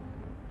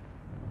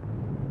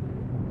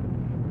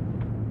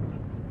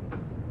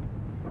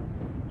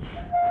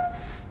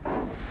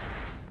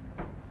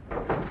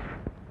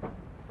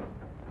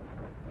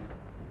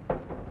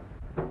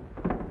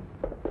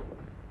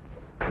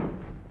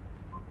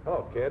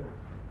 Hello, kid.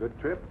 Good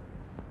trip?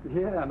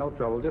 Yeah, no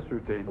trouble. Just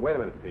routine. Wait a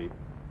minute, Pete.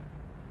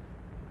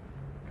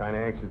 Kind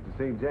of anxious to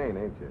see Jane,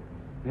 ain't you?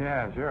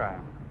 Yeah, sure I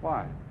am.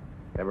 Why?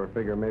 Ever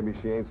figure maybe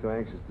she ain't so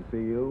anxious to see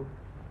you?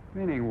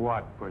 Meaning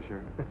what,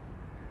 Pusher?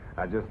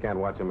 I just can't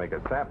watch her make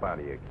a sap out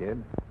of you,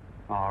 kid.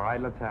 All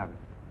right, let's have it.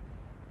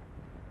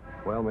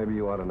 Well, maybe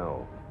you ought to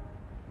know.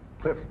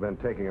 Cliff's been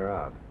taking her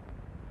out.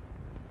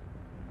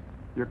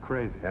 You're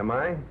crazy. Am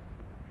I?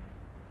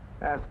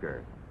 Ask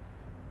her.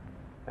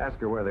 Ask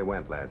her where they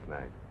went last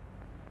night.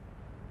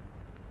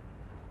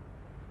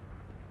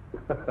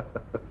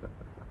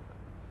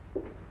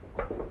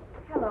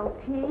 Hello,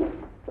 Pete.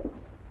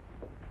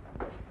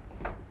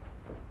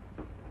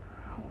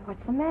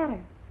 What's the matter?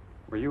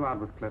 Were you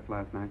out with Cliff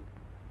last night?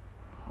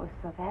 Oh,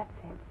 so that's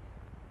it.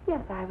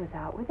 Yes, I was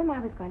out with him. I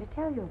was going to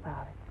tell you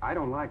about it. I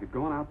don't like it,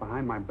 going out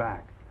behind my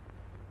back.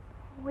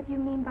 What do you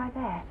mean by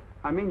that?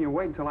 I mean, you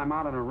wait until I'm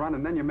out on a run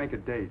and then you make a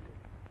date.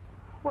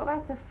 Well,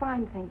 that's a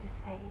fine thing to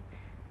say.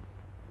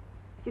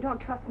 If you don't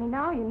trust me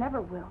now, you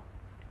never will.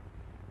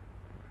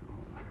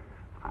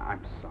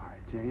 I'm sorry,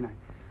 Jane.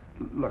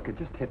 Look, it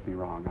just hit me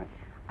wrong.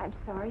 I'm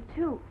sorry,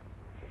 too.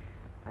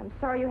 I'm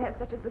sorry you had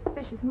such a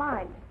suspicious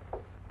mind.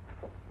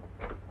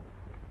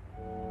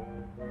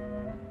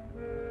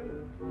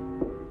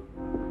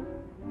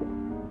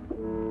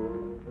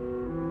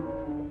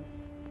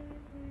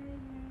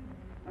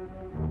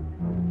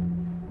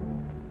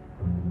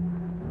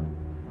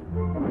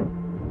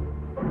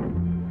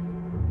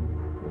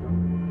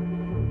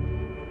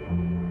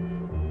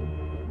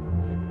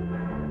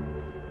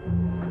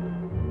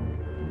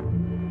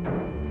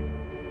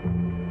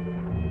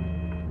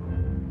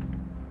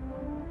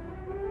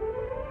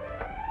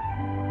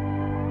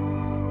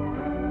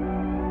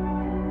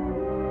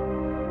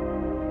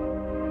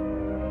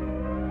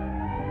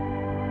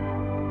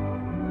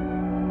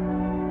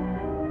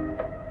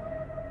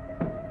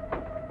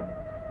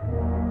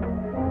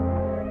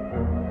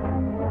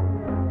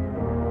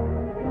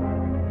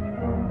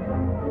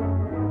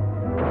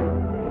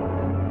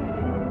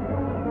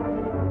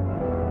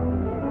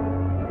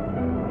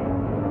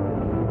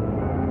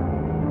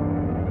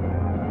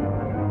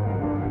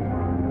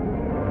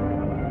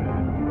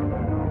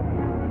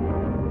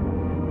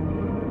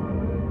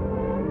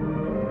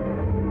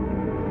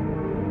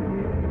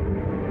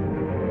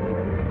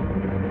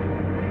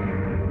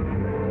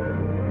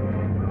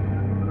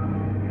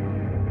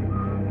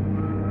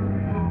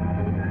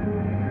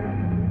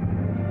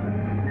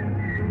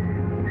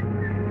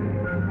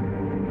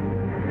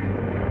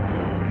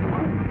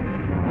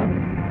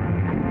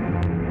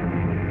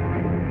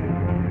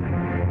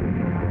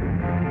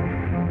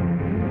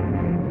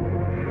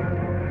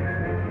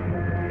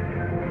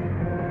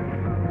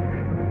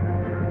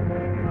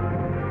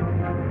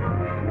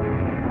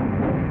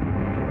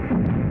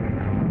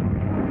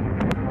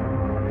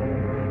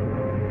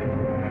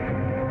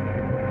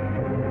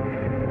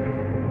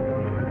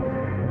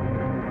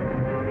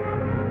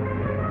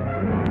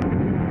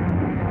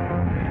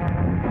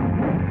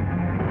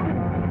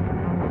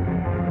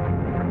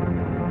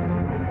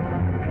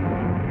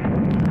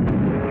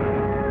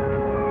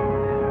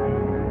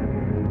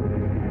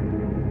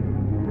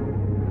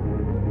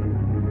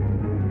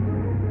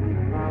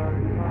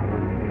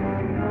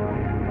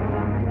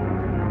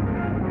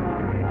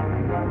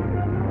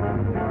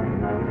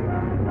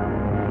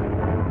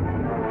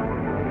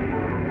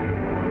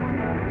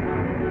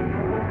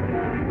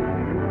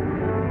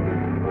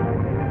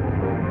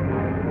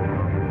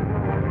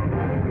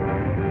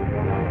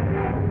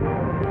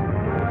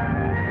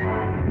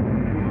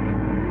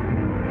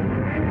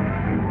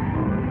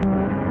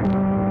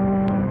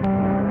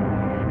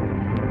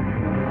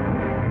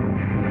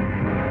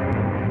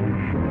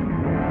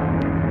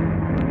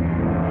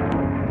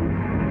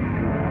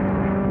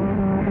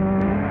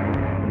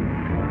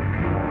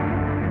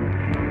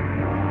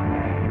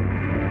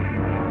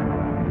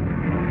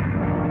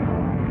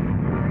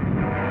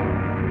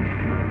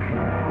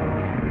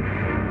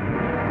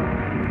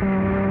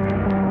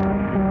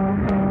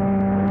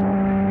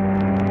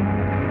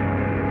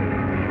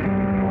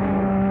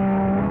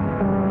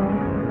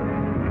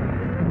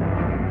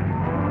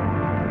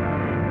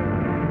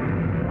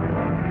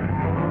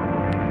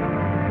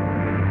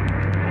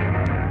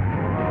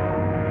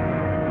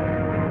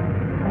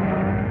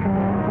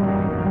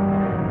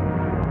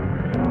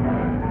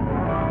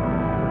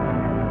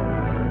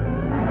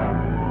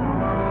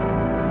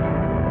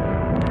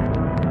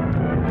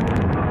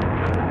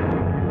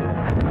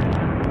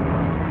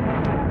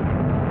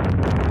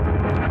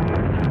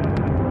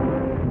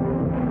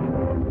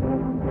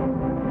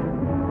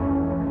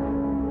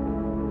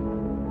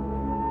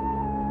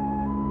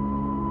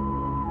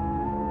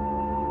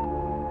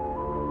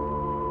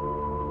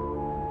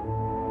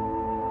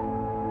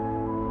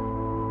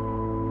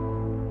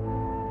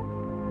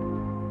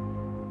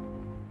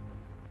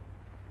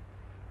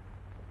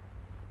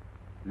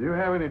 Did you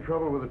have any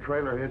trouble with the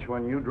trailer hitch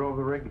when you drove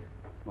the rig?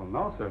 Well,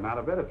 no, sir, not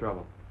a bit of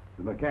trouble.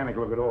 The mechanic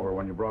look it over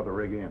when you brought the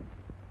rig in.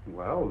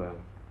 Well,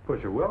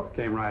 Pusher Wilkes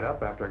came right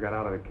up after I got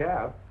out of the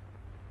cab.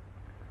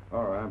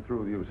 All right, I'm through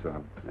with you,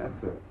 son.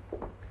 That's it.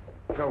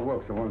 Tell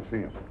Wilkes I want to see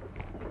him.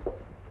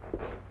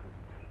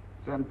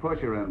 Send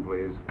Pusher in,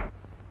 please.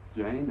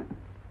 Jane,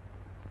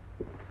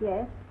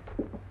 Yes?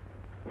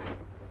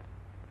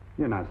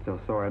 you're not still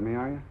sore at me,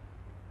 are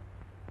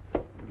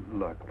you?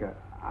 Look,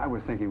 I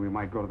was thinking we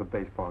might go to the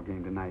baseball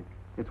game tonight.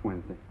 It's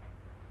Wednesday.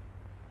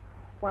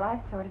 Well,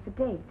 I sort of a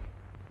date.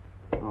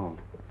 Oh.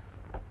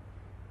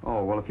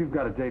 Oh, well, if you've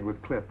got a date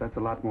with Cliff, that's a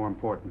lot more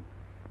important.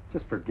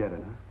 Just forget it,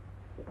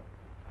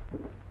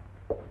 huh?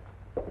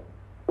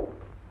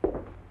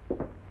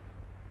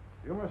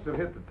 You must have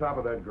hit the top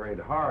of that grade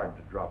hard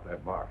to drop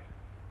that box.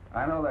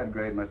 I know that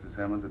grade, Mr.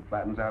 Simmons. It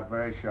flattens out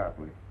very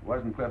sharply. It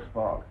wasn't Cliff's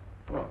fault.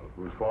 Well,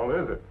 whose fault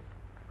is it?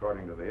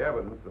 According to the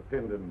evidence, the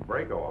pin didn't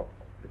break off.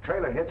 The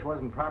trailer hitch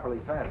wasn't properly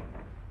fastened.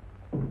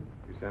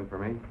 You sent for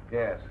me?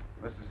 Yes.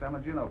 Mr.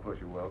 Simmons, you know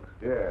Pusher Wilkes.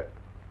 Yeah.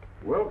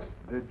 Wilkes,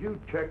 did you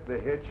check the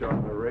hitch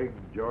on the rig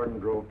Jordan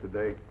drove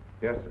today?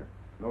 Yes, sir.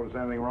 Notice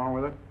anything wrong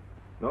with it?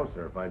 No,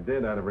 sir. If I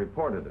did, I'd have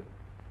reported it.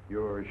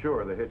 You're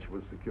sure the hitch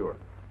was secure?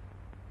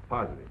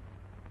 Positive.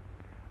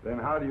 Then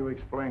how do you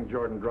explain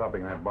Jordan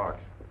dropping that box?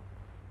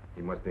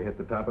 He must have hit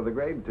the top of the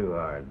grade too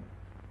hard.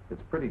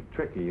 It's pretty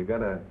tricky. You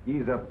gotta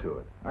ease up to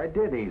it. I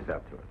did ease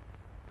up to it.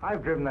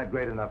 I've driven that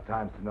grade enough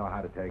times to know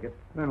how to take it.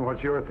 Then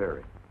what's your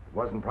theory? It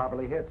wasn't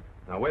properly hitched.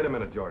 Now, wait a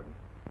minute, Jordan.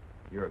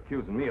 You're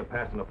accusing me of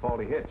passing a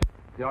faulty hitch.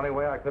 It's the only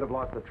way I could have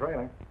lost the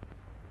trailer.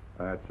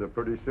 That's a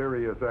pretty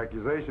serious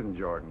accusation,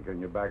 Jordan.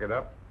 Can you back it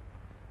up?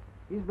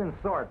 He's been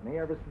sorting me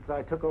ever since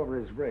I took over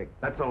his rig.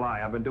 That's a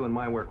lie. I've been doing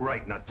my work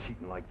right, not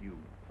cheating like you.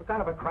 What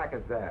kind of a crack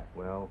is that?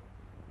 Well,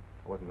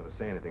 I wasn't going to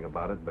say anything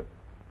about it, but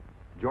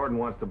Jordan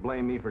wants to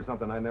blame me for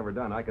something I never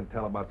done. I can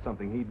tell about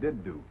something he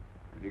did do.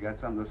 If you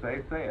got something to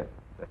say, say it.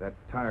 That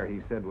tire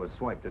he said was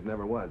swiped. It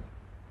never was.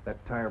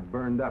 That tire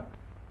burned up,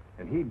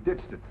 and he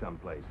ditched it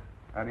someplace.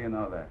 How do you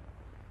know that?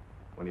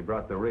 When he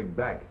brought the rig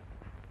back,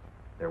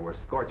 there were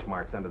scorch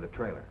marks under the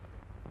trailer.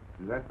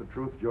 Is that the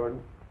truth,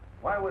 Jordan?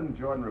 Why wouldn't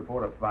Jordan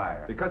report a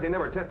fire? Because he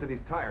never tested his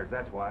tires,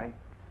 that's why.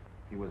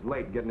 He was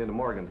late getting into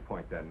Morgan's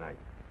Point that night.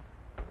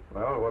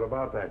 Well, what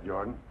about that,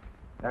 Jordan?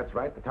 That's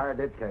right. The tire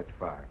did catch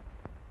fire.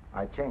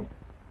 I changed it.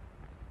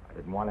 I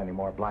didn't want any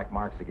more black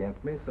marks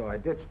against me, so I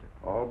ditched it.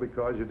 All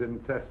because you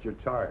didn't test your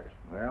tires.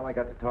 Well, I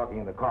got to talking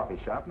in the coffee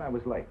shop, and I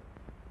was late.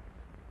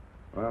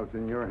 Well, it's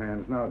in your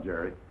hands now,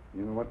 Jerry.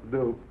 You know what to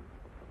do.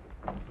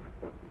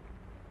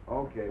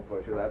 Okay,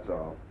 Pusher, that's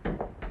all.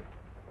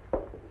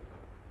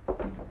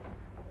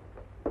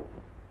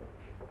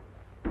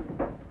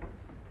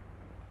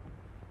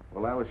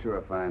 Well, that was sure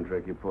a fine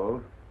trick you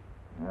pulled.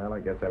 Well, I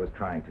guess I was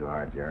trying too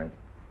hard, Jerry.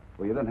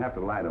 Well, you didn't have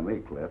to lie to me,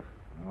 Cliff.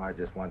 Well, I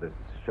just wanted to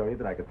show you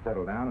that I could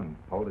settle down and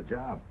hold a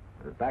job.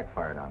 But it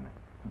backfired on me.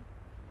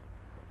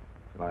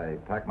 Shall I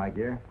pack my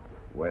gear?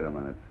 Wait a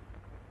minute.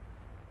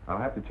 I'll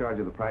have to charge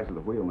you the price of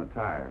the wheel and the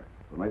tire.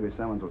 But maybe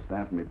someone will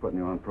stand for me putting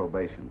you on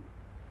probation.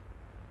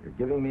 You're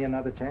giving me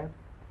another chance?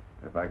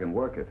 If I can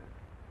work it.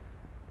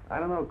 I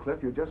don't know, Cliff.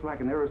 You're just like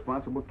an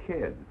irresponsible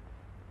kid.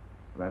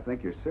 But I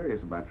think you're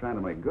serious about trying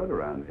to make good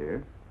around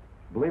here.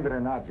 Believe it or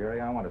not, Jerry,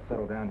 I want to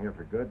settle down here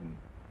for good and,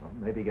 well,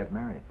 maybe get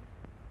married.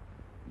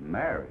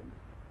 Married?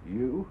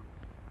 You?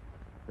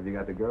 Have you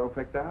got the girl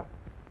picked out?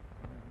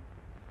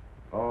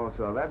 Oh,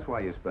 so that's why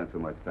you spent so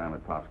much time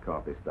at Pop's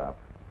coffee stop.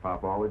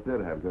 Pop always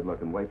did have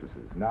good-looking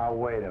waitresses. Now,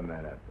 wait a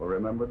minute. Well,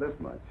 remember this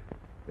much.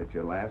 It's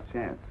your last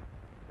chance.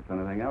 If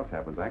anything else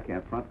happens, I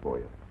can't front for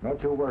you.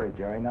 Don't you worry,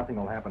 Jerry. Nothing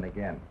will happen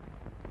again.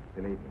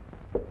 Believe me.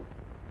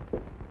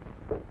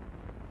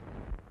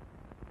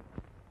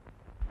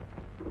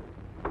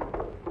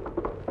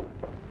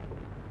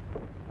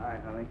 Hi,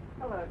 honey.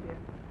 Hello, dear.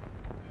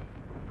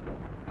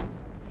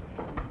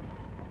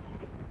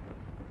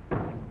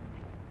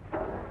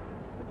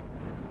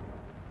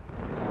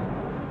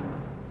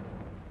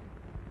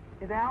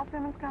 Is Al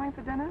Simmons coming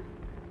for dinner?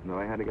 No,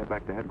 I had to get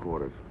back to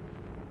headquarters.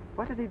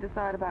 What did he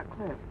decide about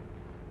Cliff?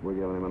 We're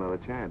giving him another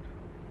chance.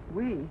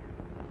 We?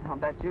 I'll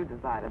bet you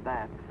decided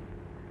that.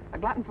 A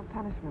glutton for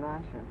punishment,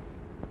 aren't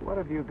you? What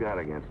have you got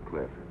against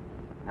Cliff?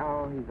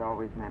 Oh, he's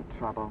always meant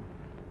trouble.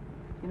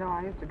 You know,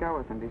 I used to go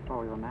with him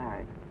before we were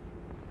married.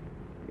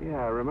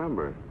 Yeah, I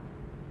remember.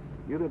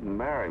 You didn't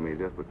marry me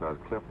just because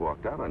Cliff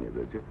walked out on you,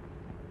 did you?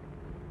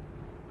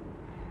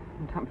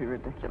 Don't be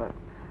ridiculous.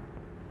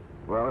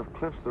 Well, if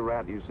Cliff's the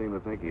rat you seem to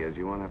think he is,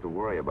 you won't have to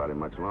worry about him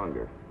much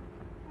longer.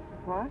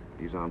 What?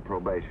 He's on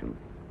probation.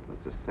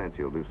 It's a cinch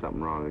he'll do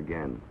something wrong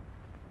again.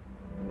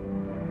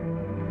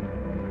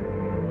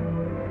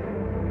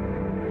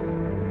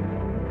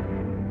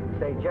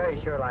 Say, Jerry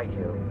sure likes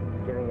you.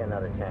 Giving you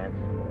another chance.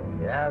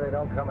 Yeah, they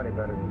don't come any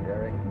better than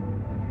Jerry.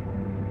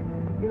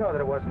 You know that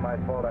it wasn't my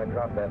fault I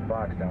dropped that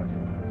box, don't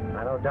you?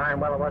 I know darn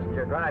well it wasn't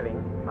your driving.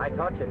 I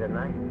taught you, didn't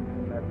I?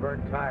 That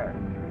burnt tire.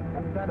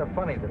 That's kind of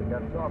funny that it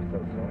got soft so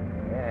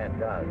soon. Yeah, it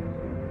does.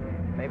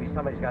 Maybe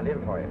somebody's got in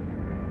for you.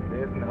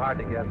 It isn't hard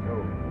to guess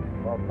who.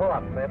 Well, pull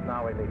up, Cliff.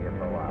 Now we leave you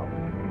for a while.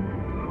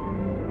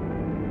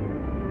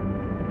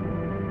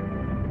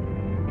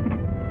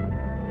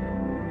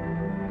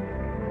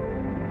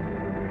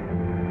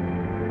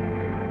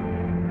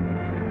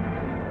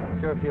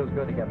 Sure feels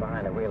good to get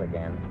behind the wheel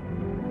again.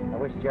 I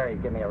wish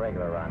Jerry'd give me a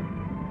regular run.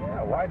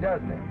 Yeah, why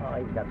doesn't he?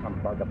 Oh, he's got some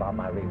bug about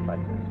my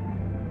reflexes.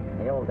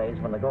 In the old days,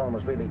 when the going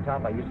was really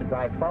tough, I used to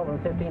drive 12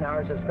 and 15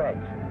 hours a stretch.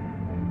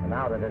 And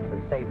now that it's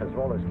as safe as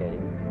roller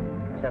skating,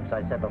 except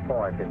as I said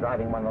before, if you're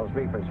driving one of those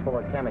reefers full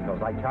of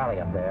chemicals like Charlie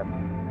up there.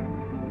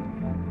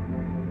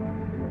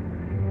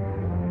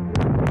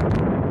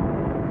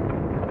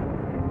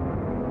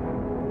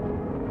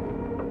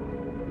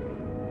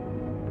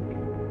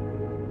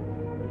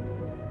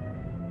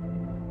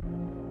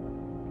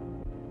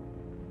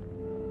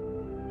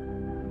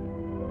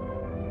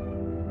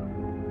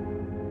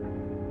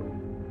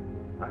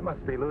 I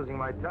must be losing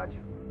my touch.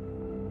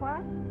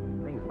 What?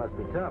 Things must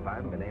be tough. I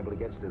haven't been able to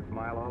get you to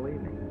smile all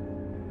evening.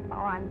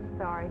 Oh, I'm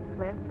sorry,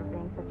 Cliff, for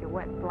being such a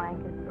wet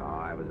blanket.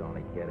 Oh, I was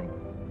only kidding.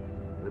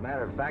 As a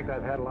matter of fact,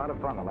 I've had a lot of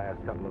fun the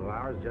last couple of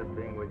hours just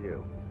being with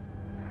you.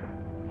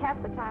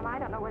 Half the time, I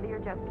don't know whether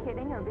you're just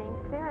kidding or being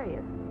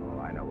serious.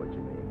 Oh, I know what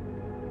you mean.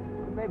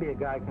 But maybe a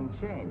guy can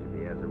change if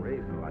he has a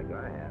reason like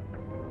I have.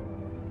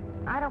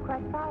 I don't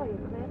quite follow you,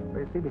 Cliff. Well,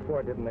 you see,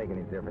 before it didn't make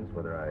any difference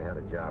whether I had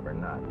a job or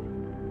not.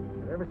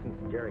 But ever since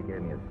Jerry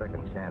gave me a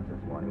second chance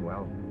this morning,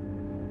 well,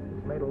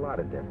 it's made a lot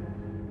of difference.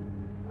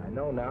 I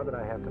know now that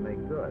I have to make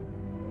good.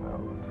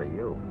 Well, for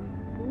you.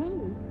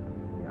 Me?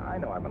 Yeah, I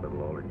know I'm a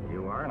little older than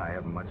you are, and I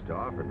haven't much to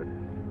offer, but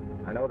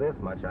I know this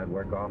much. I'd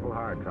work awful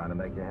hard trying to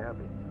make you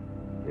happy.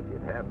 If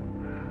you'd have me.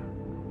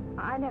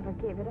 I never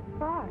gave it a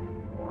thought.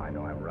 Oh, I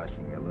know I'm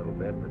rushing you a little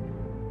bit, but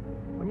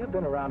when you've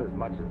been around as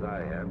much as I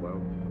have, well,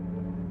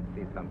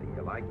 see something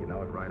you like, you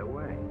know it right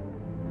away.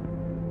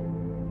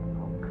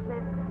 Oh,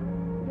 Cliff,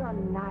 you're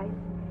nice.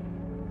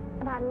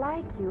 And I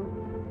like you,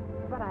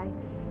 but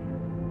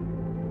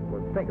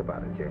Well, think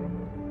about it, Janie.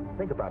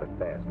 Think about it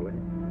fast, will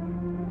you?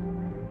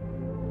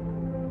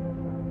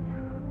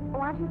 Oh,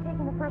 aren't you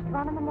taking the first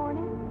run in the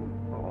morning?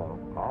 Oh,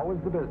 always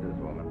the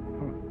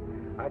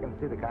businesswoman. I can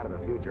see the kind of a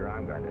future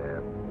I'm going to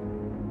have.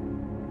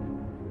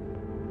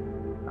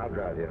 I'll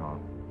drive you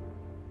home.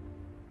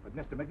 But,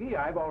 Mr. McGee,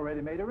 I've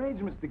already made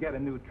arrangements to get a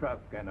new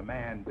truck and a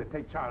man to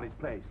take Charlie's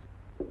place.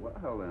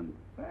 Well, then.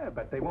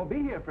 But they won't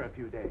be here for a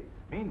few days.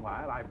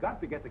 Meanwhile, I've got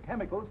to get the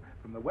chemicals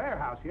from the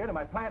warehouse here to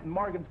my plant in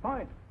Morgan's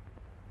Point.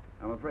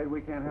 I'm afraid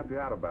we can't help you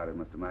out about it,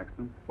 Mr.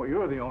 Maxton. Well,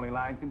 you're the only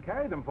line can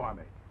carry them for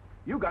me.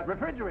 You got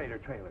refrigerator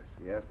trailers.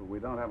 Yes, but we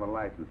don't have a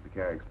license to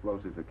carry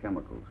explosives or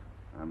chemicals.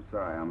 I'm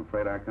sorry. I'm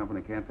afraid our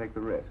company can't take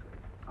the risk.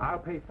 I'll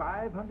pay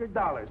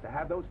 $500 to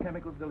have those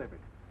chemicals delivered.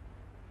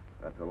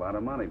 That's a lot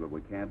of money, but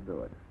we can't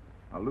do it.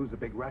 I'll lose a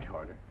big rush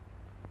order.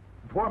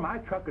 Before my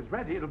truck is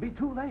ready, it'll be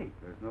too late.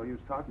 There's no use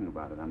talking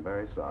about it. I'm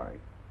very sorry.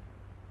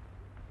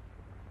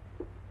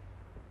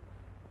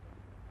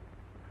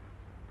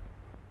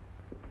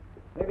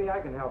 Maybe I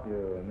can help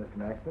you, Mr.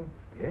 Maxton.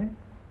 Yeah?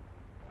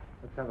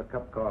 Let's have a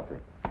cup of coffee.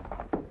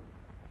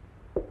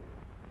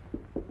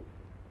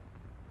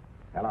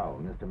 Hello,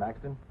 Mr.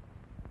 Maxton.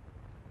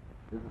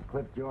 This is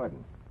Cliff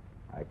Jordan.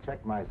 I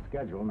checked my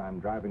schedule, and I'm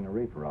driving a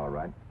reefer all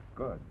right.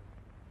 Good.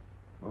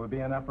 Will there be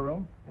enough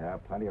room? Yeah,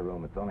 plenty of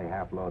room. It's only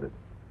half loaded.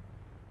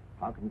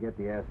 How can you get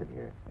the acid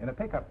here? In a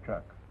pickup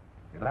truck.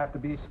 It'll have to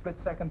be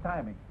split-second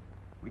timing.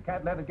 We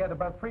can't let it get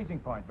above freezing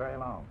point very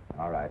long.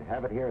 All right,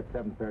 have it here at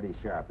 7:30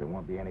 sharp. There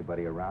won't be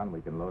anybody around.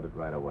 We can load it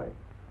right away.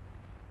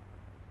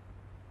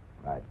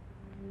 Right.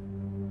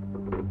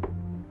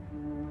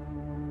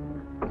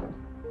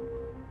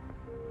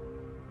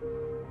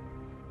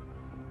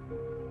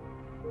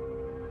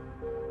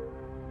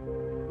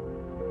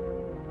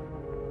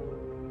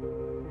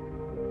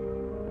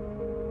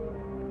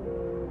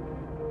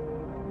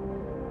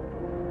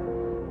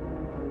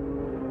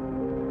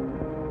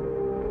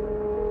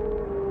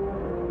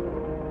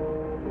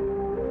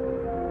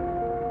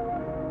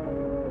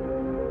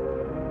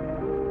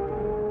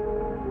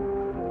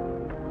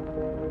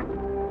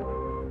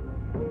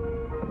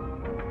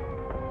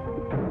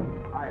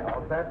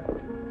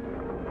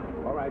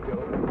 All right, Joe.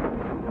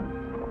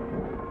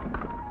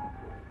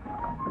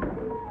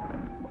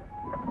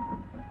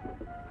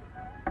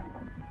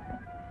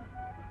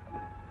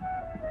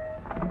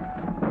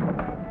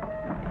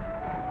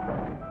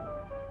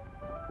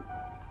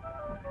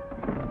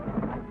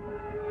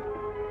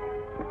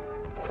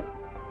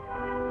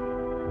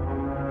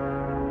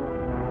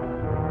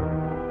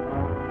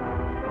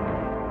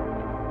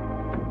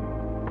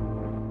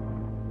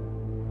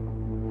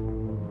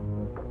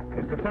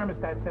 Is the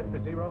thermostat set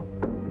to 0?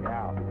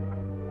 Yeah.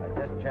 I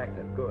just checked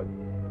it. Good.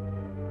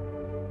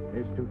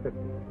 Here's $250.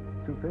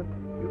 $250?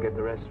 You get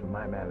the rest from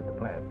my man at the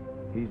plant.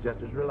 He's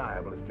just as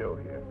reliable as Joe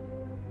here.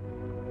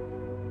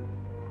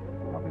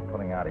 I'll be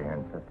pulling out of here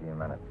in 15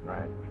 minutes.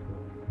 Right.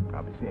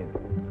 I'll be seeing you.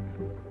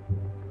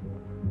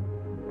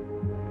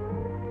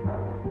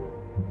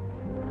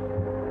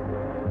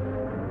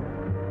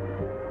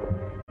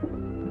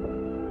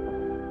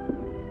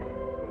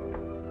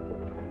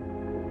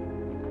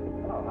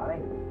 Hello,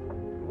 honey.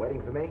 You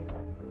waiting for me?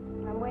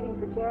 I'm waiting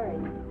for Jerry.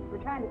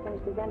 We're trying to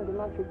finish his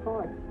end-of-the-month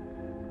report.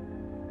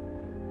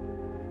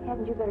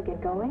 Hadn't you better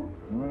get going?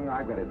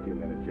 I've got a few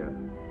minutes yet.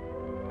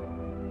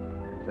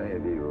 Say,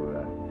 have you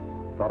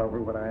thought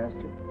over what I asked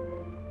you?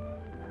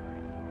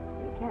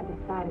 You can't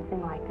decide a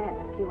thing like that in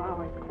a few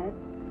hours, Cliff.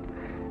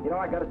 You know,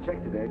 I got a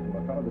check today from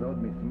a fellow that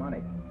owed me some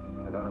money.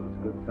 I thought it was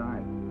a good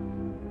sign.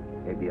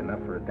 Maybe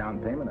enough for a down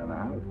payment on a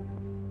house.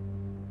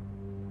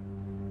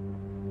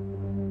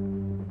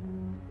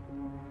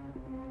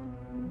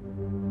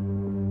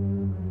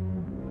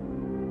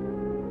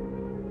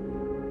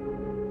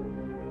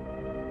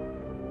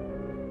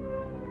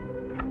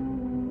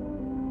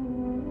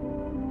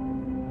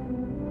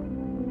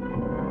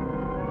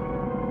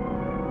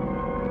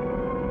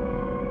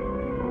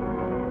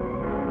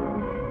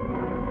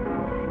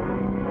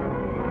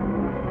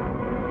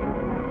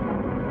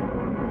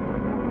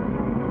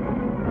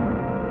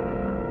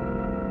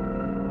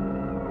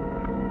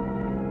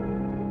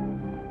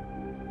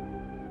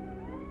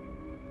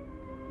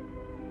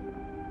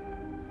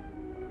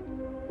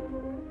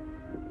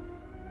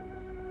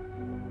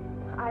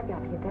 I've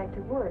got to get back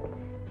to work.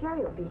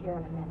 Jerry will be here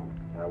in a minute.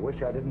 I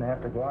wish I didn't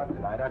have to go out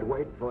tonight. I'd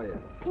wait for you.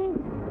 Pete!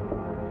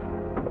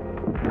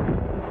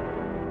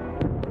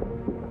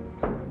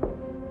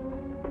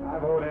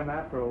 I've owed him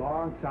that for a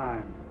long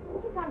time.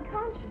 He's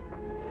unconscious.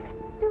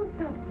 Do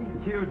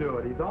something. You do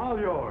it. He's all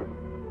yours.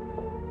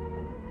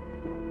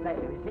 Say,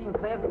 have you seen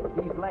Cliff?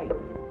 He's late.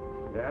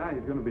 Yeah,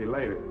 he's going to be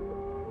later.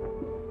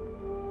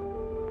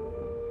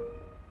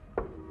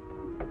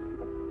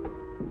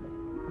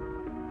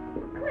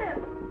 Cliff,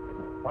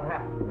 What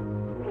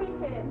happened? Pete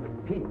hit him.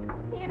 Pete,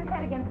 He hit his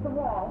head against the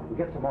wall.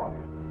 get some more.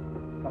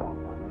 Come on,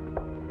 boy.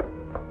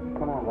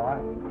 Come on, boy.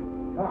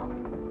 Come on.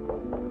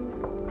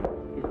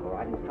 He's all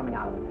right. He's coming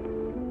out of it.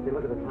 See,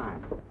 look at the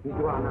time. He's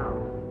due out now.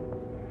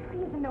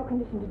 He's in no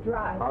condition to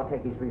drive. I'll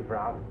take his reefer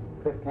out.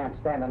 Cliff can't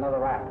stand another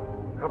rap.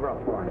 Cover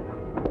up for him.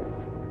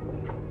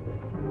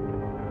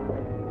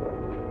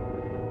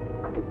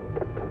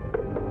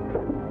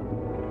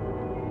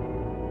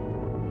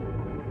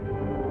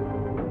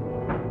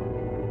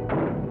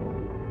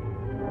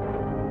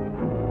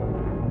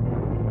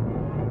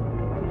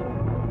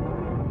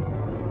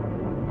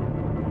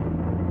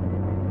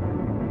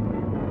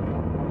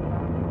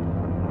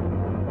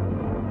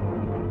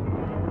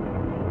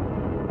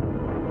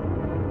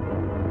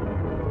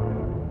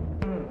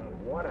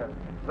 What a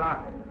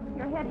sock.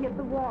 Your head hit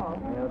the wall.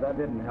 Yeah, that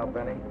didn't help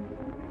any.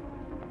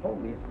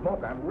 Holy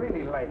smoke, I'm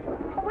really late.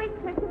 Oh, wait,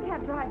 Cliff, you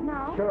can't drive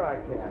now. Sure I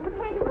can. The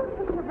kangaroo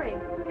took the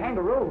rig.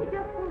 Kangaroo? He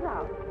just pulled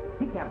out.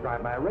 He can't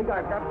drive my rig.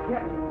 I've got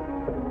jet.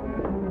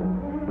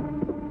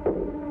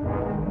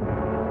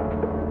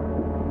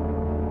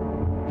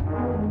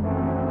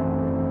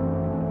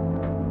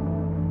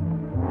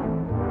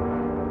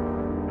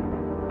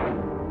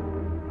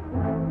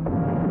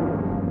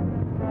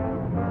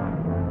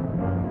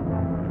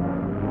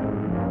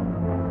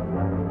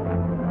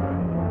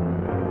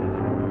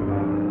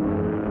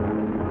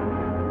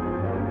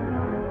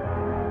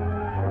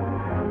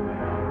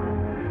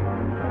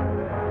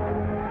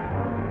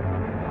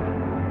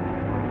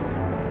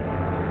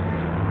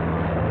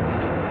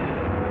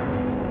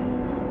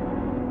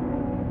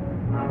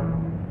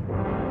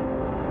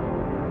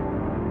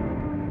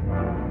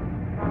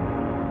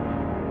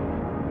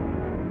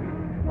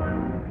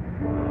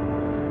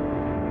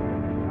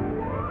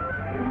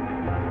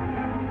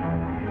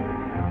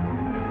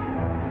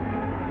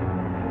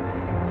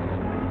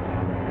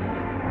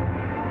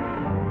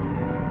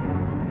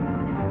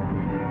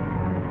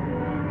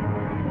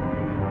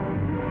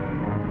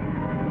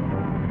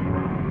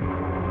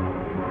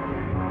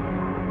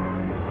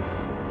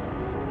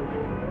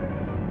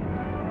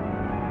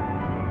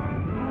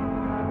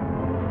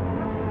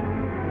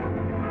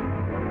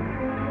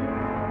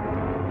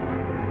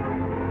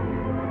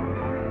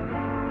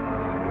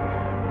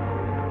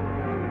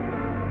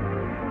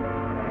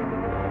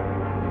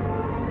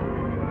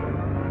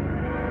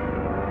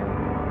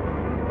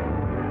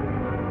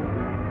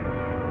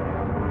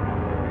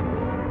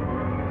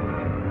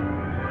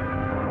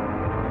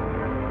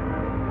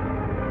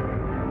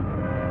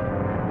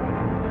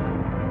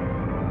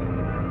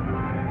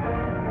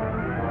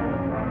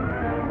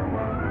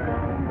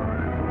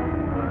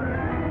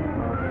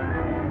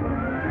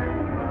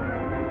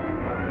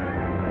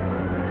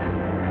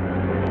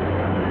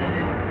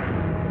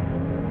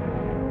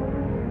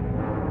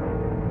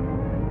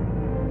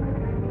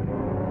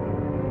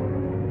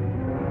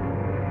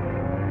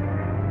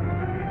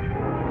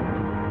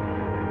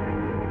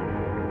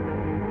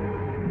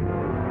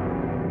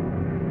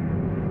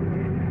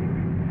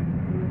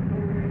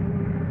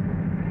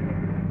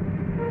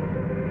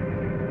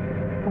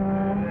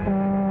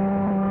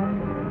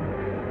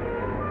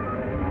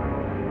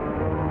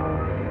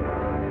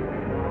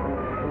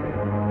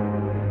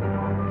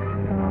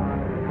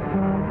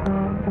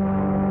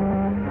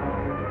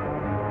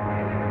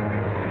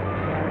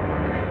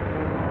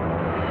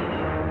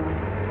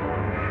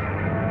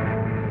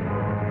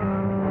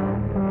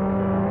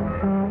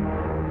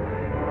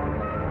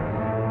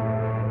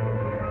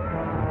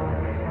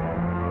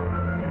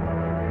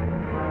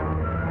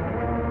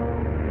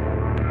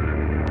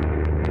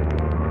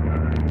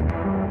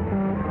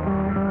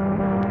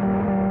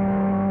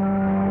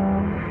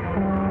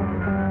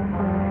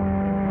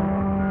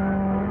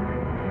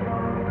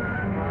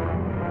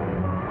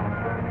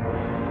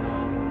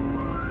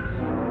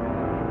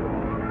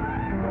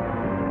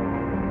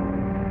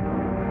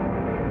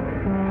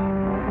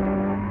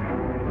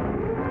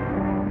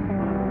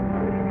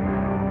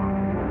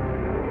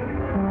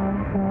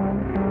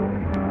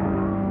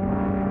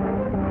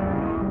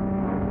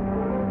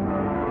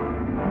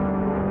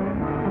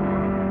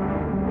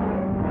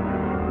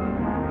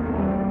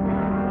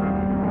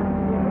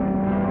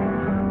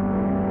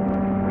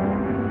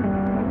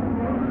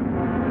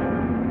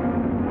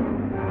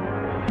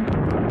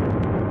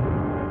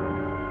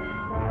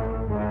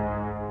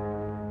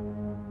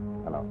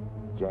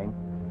 Jane,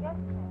 Yes,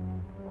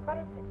 sir. What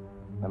is it?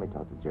 let me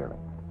talk to Jerry.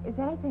 Is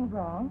anything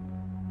wrong?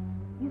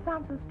 You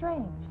sound so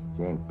strange.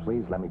 Jane,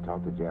 please let me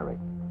talk to Jerry.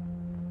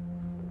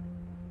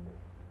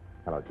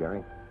 Hello,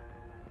 Jerry.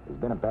 There's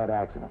been a bad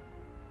accident.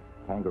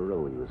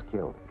 Kangaroo, he was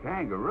killed.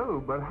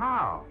 Kangaroo? But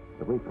how?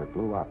 The reefer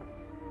blew up.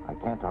 I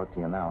can't talk to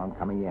you now. I'm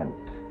coming in.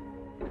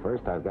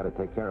 First, I've got to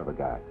take care of the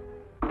guy.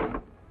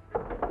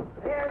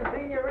 Hey, I haven't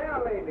seen you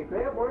around lately. Evening,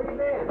 Cliff. Where you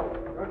been?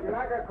 Don't you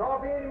like our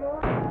coffee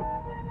anymore?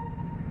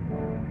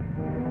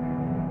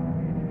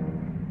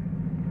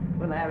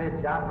 We'll have his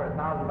job for $1,000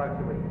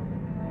 a week.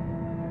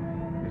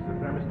 Is the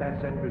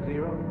thermostat set for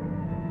 0?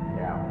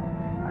 Yeah,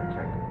 I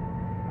checked it.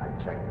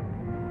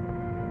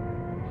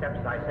 Except,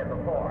 as I said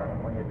before,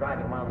 when you're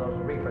driving one of those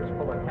reefers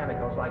full of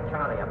chemicals like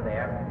Charlie up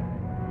there.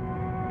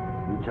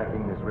 You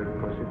checking this rig,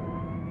 Pusher?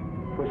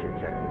 Pusher,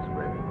 check this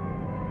rig.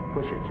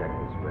 Pusher, check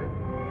this rig.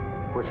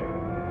 Pusher,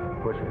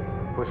 pusher,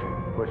 pusher,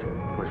 pusher,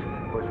 pusher,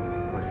 pusher,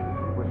 pusher,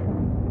 pusher.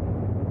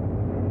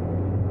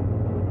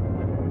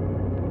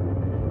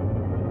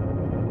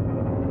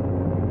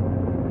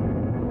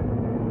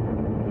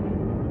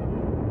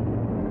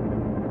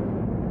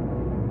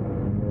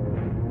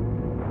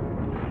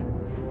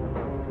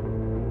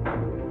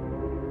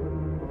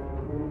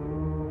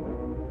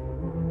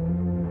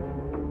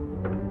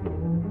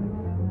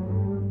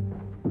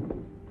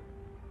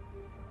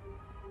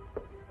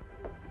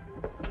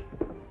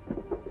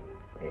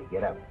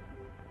 Get up.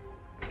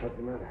 What's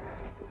the matter?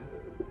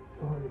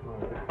 I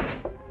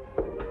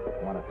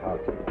want to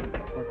talk to you.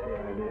 What's the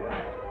idea?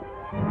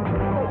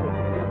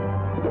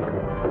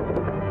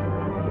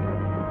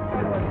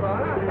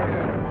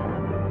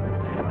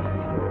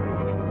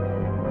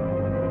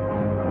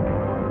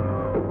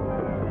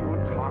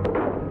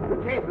 You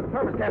changed the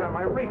thermostat on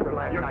my reefer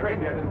last night. You're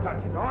crazy. I didn't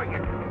touch it. Oh, you...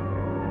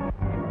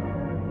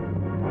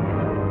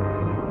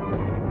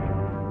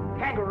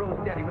 Kangaroo's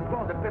dead. He was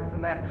blown to bits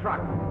in that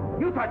truck.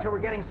 You thought you were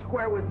getting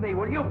square with me.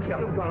 Well, you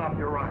killed him. You've gone off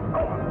your rock.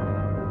 Oh.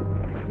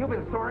 You've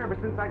been sore ever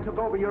since I took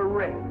over your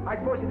rig. I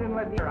suppose you didn't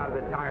let the air out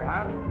of the tire,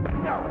 huh?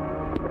 No.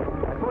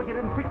 I suppose you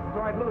didn't fix it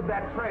so I'd lose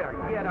that trailer.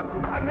 Get up.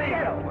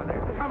 Get over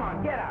there. Come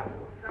on, get out.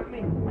 Come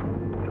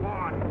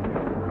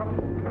on.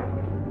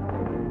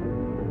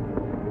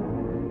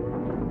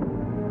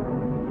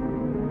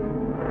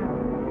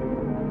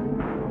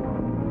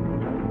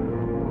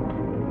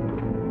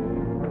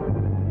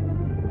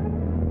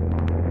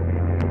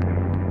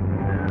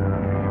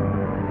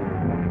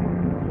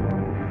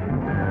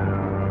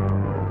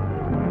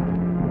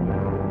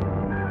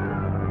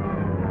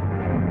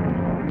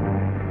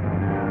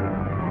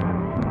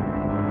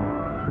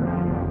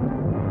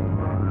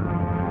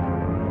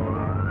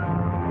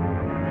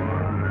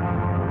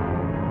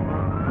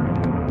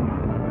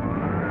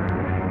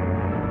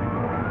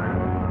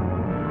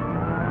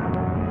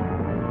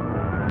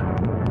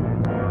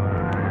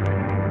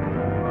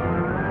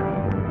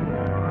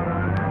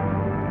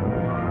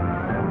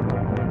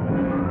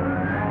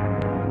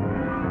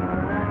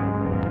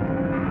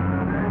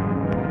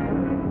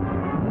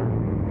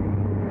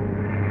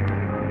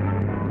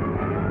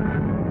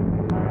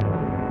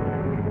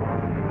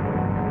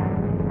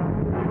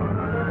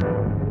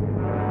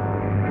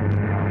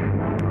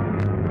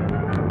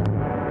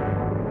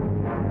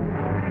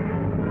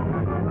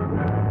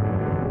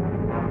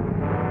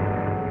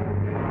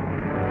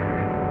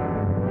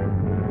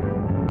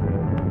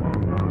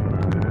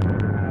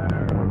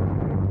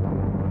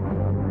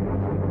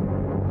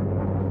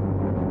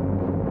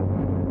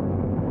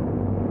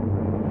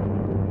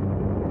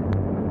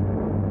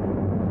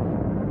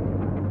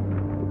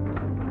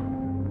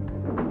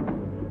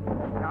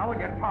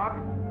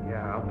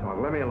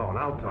 Let me alone.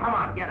 I'll talk. Come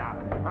on, get out.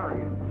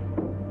 Hurry.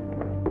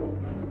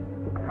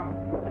 Come.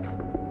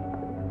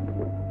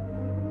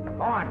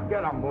 Go on,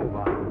 get a move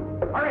on.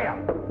 Hurry up.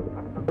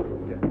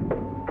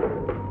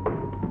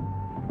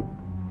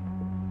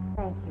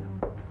 Thank you.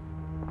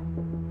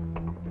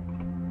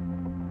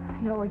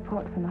 No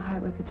report from the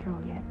Highway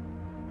Patrol yet.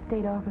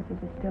 State officers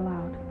are still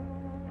out.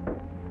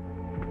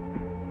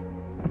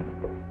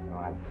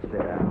 All right, sit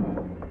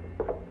down.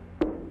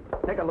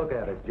 Take a look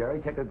at us, Jerry.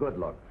 Take a good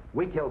look.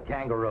 We killed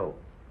Kangaroo.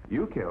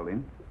 You killed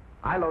him.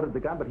 I loaded the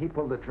gun, but he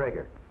pulled the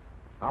trigger.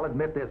 I'll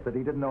admit this, that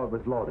he didn't know it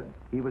was loaded.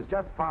 He was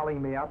just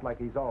following me out like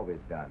he's always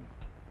done.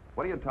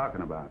 What are you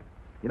talking about?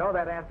 You know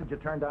that acid you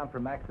turned down for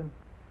Maxon?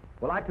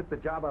 Well, I took the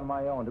job on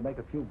my own to make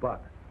a few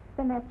bucks.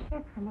 Then that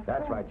check from a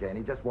That's friend. right,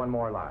 Janie. Just one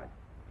more lie.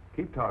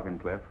 Keep talking,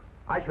 Cliff.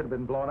 I should have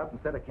been blown up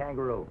instead of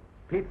Kangaroo.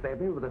 Pete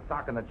saved me with a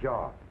sock in the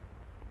jaw.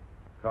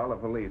 Call the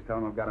police. Tell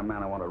them I've got a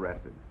man I want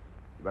arrested.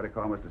 You better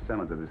call Mr.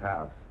 Simmons at his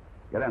house.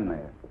 Get in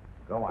there.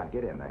 Go on,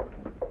 get in there.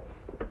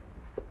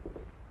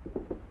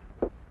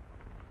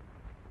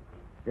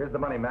 Here's the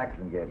money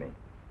Maxon gave me.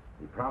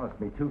 He promised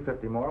me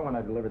 $250 more when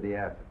I delivered the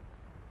acid.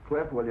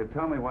 Cliff, will you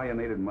tell me why you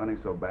needed money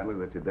so badly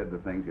that you did the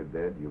things you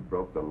did? You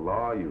broke the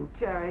law, you...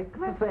 Jerry, It's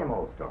the same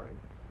old story.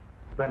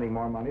 Spending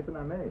more money than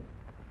I made.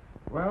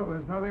 Well,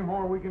 there's nothing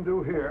more we can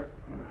do here.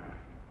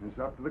 It's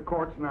up to the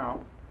courts now.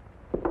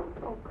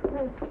 Oh,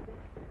 Cliff.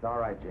 It's all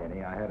right,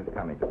 Janie. I had it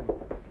coming to me.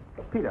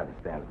 Pete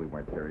understands we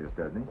weren't serious,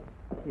 doesn't he?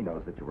 He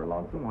knows that you were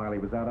lonesome while he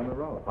was out on the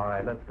road. All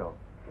right, let's go.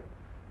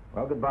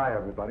 Well, goodbye,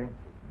 everybody.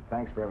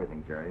 Thanks for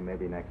everything, Jerry.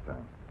 Maybe next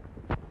time.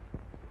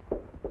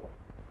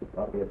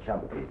 Don't be a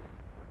chump, Pete.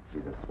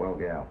 She's a swell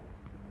gal.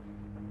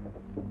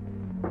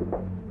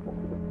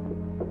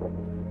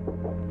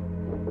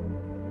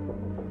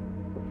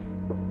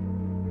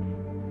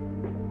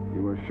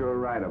 You were sure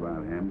right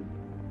about him.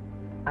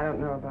 I don't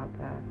know about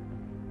that.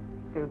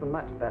 He was a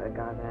much better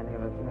guy than any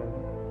of us knew.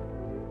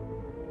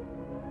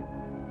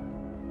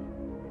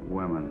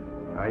 Women.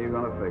 How you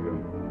gonna figure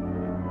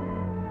 'em?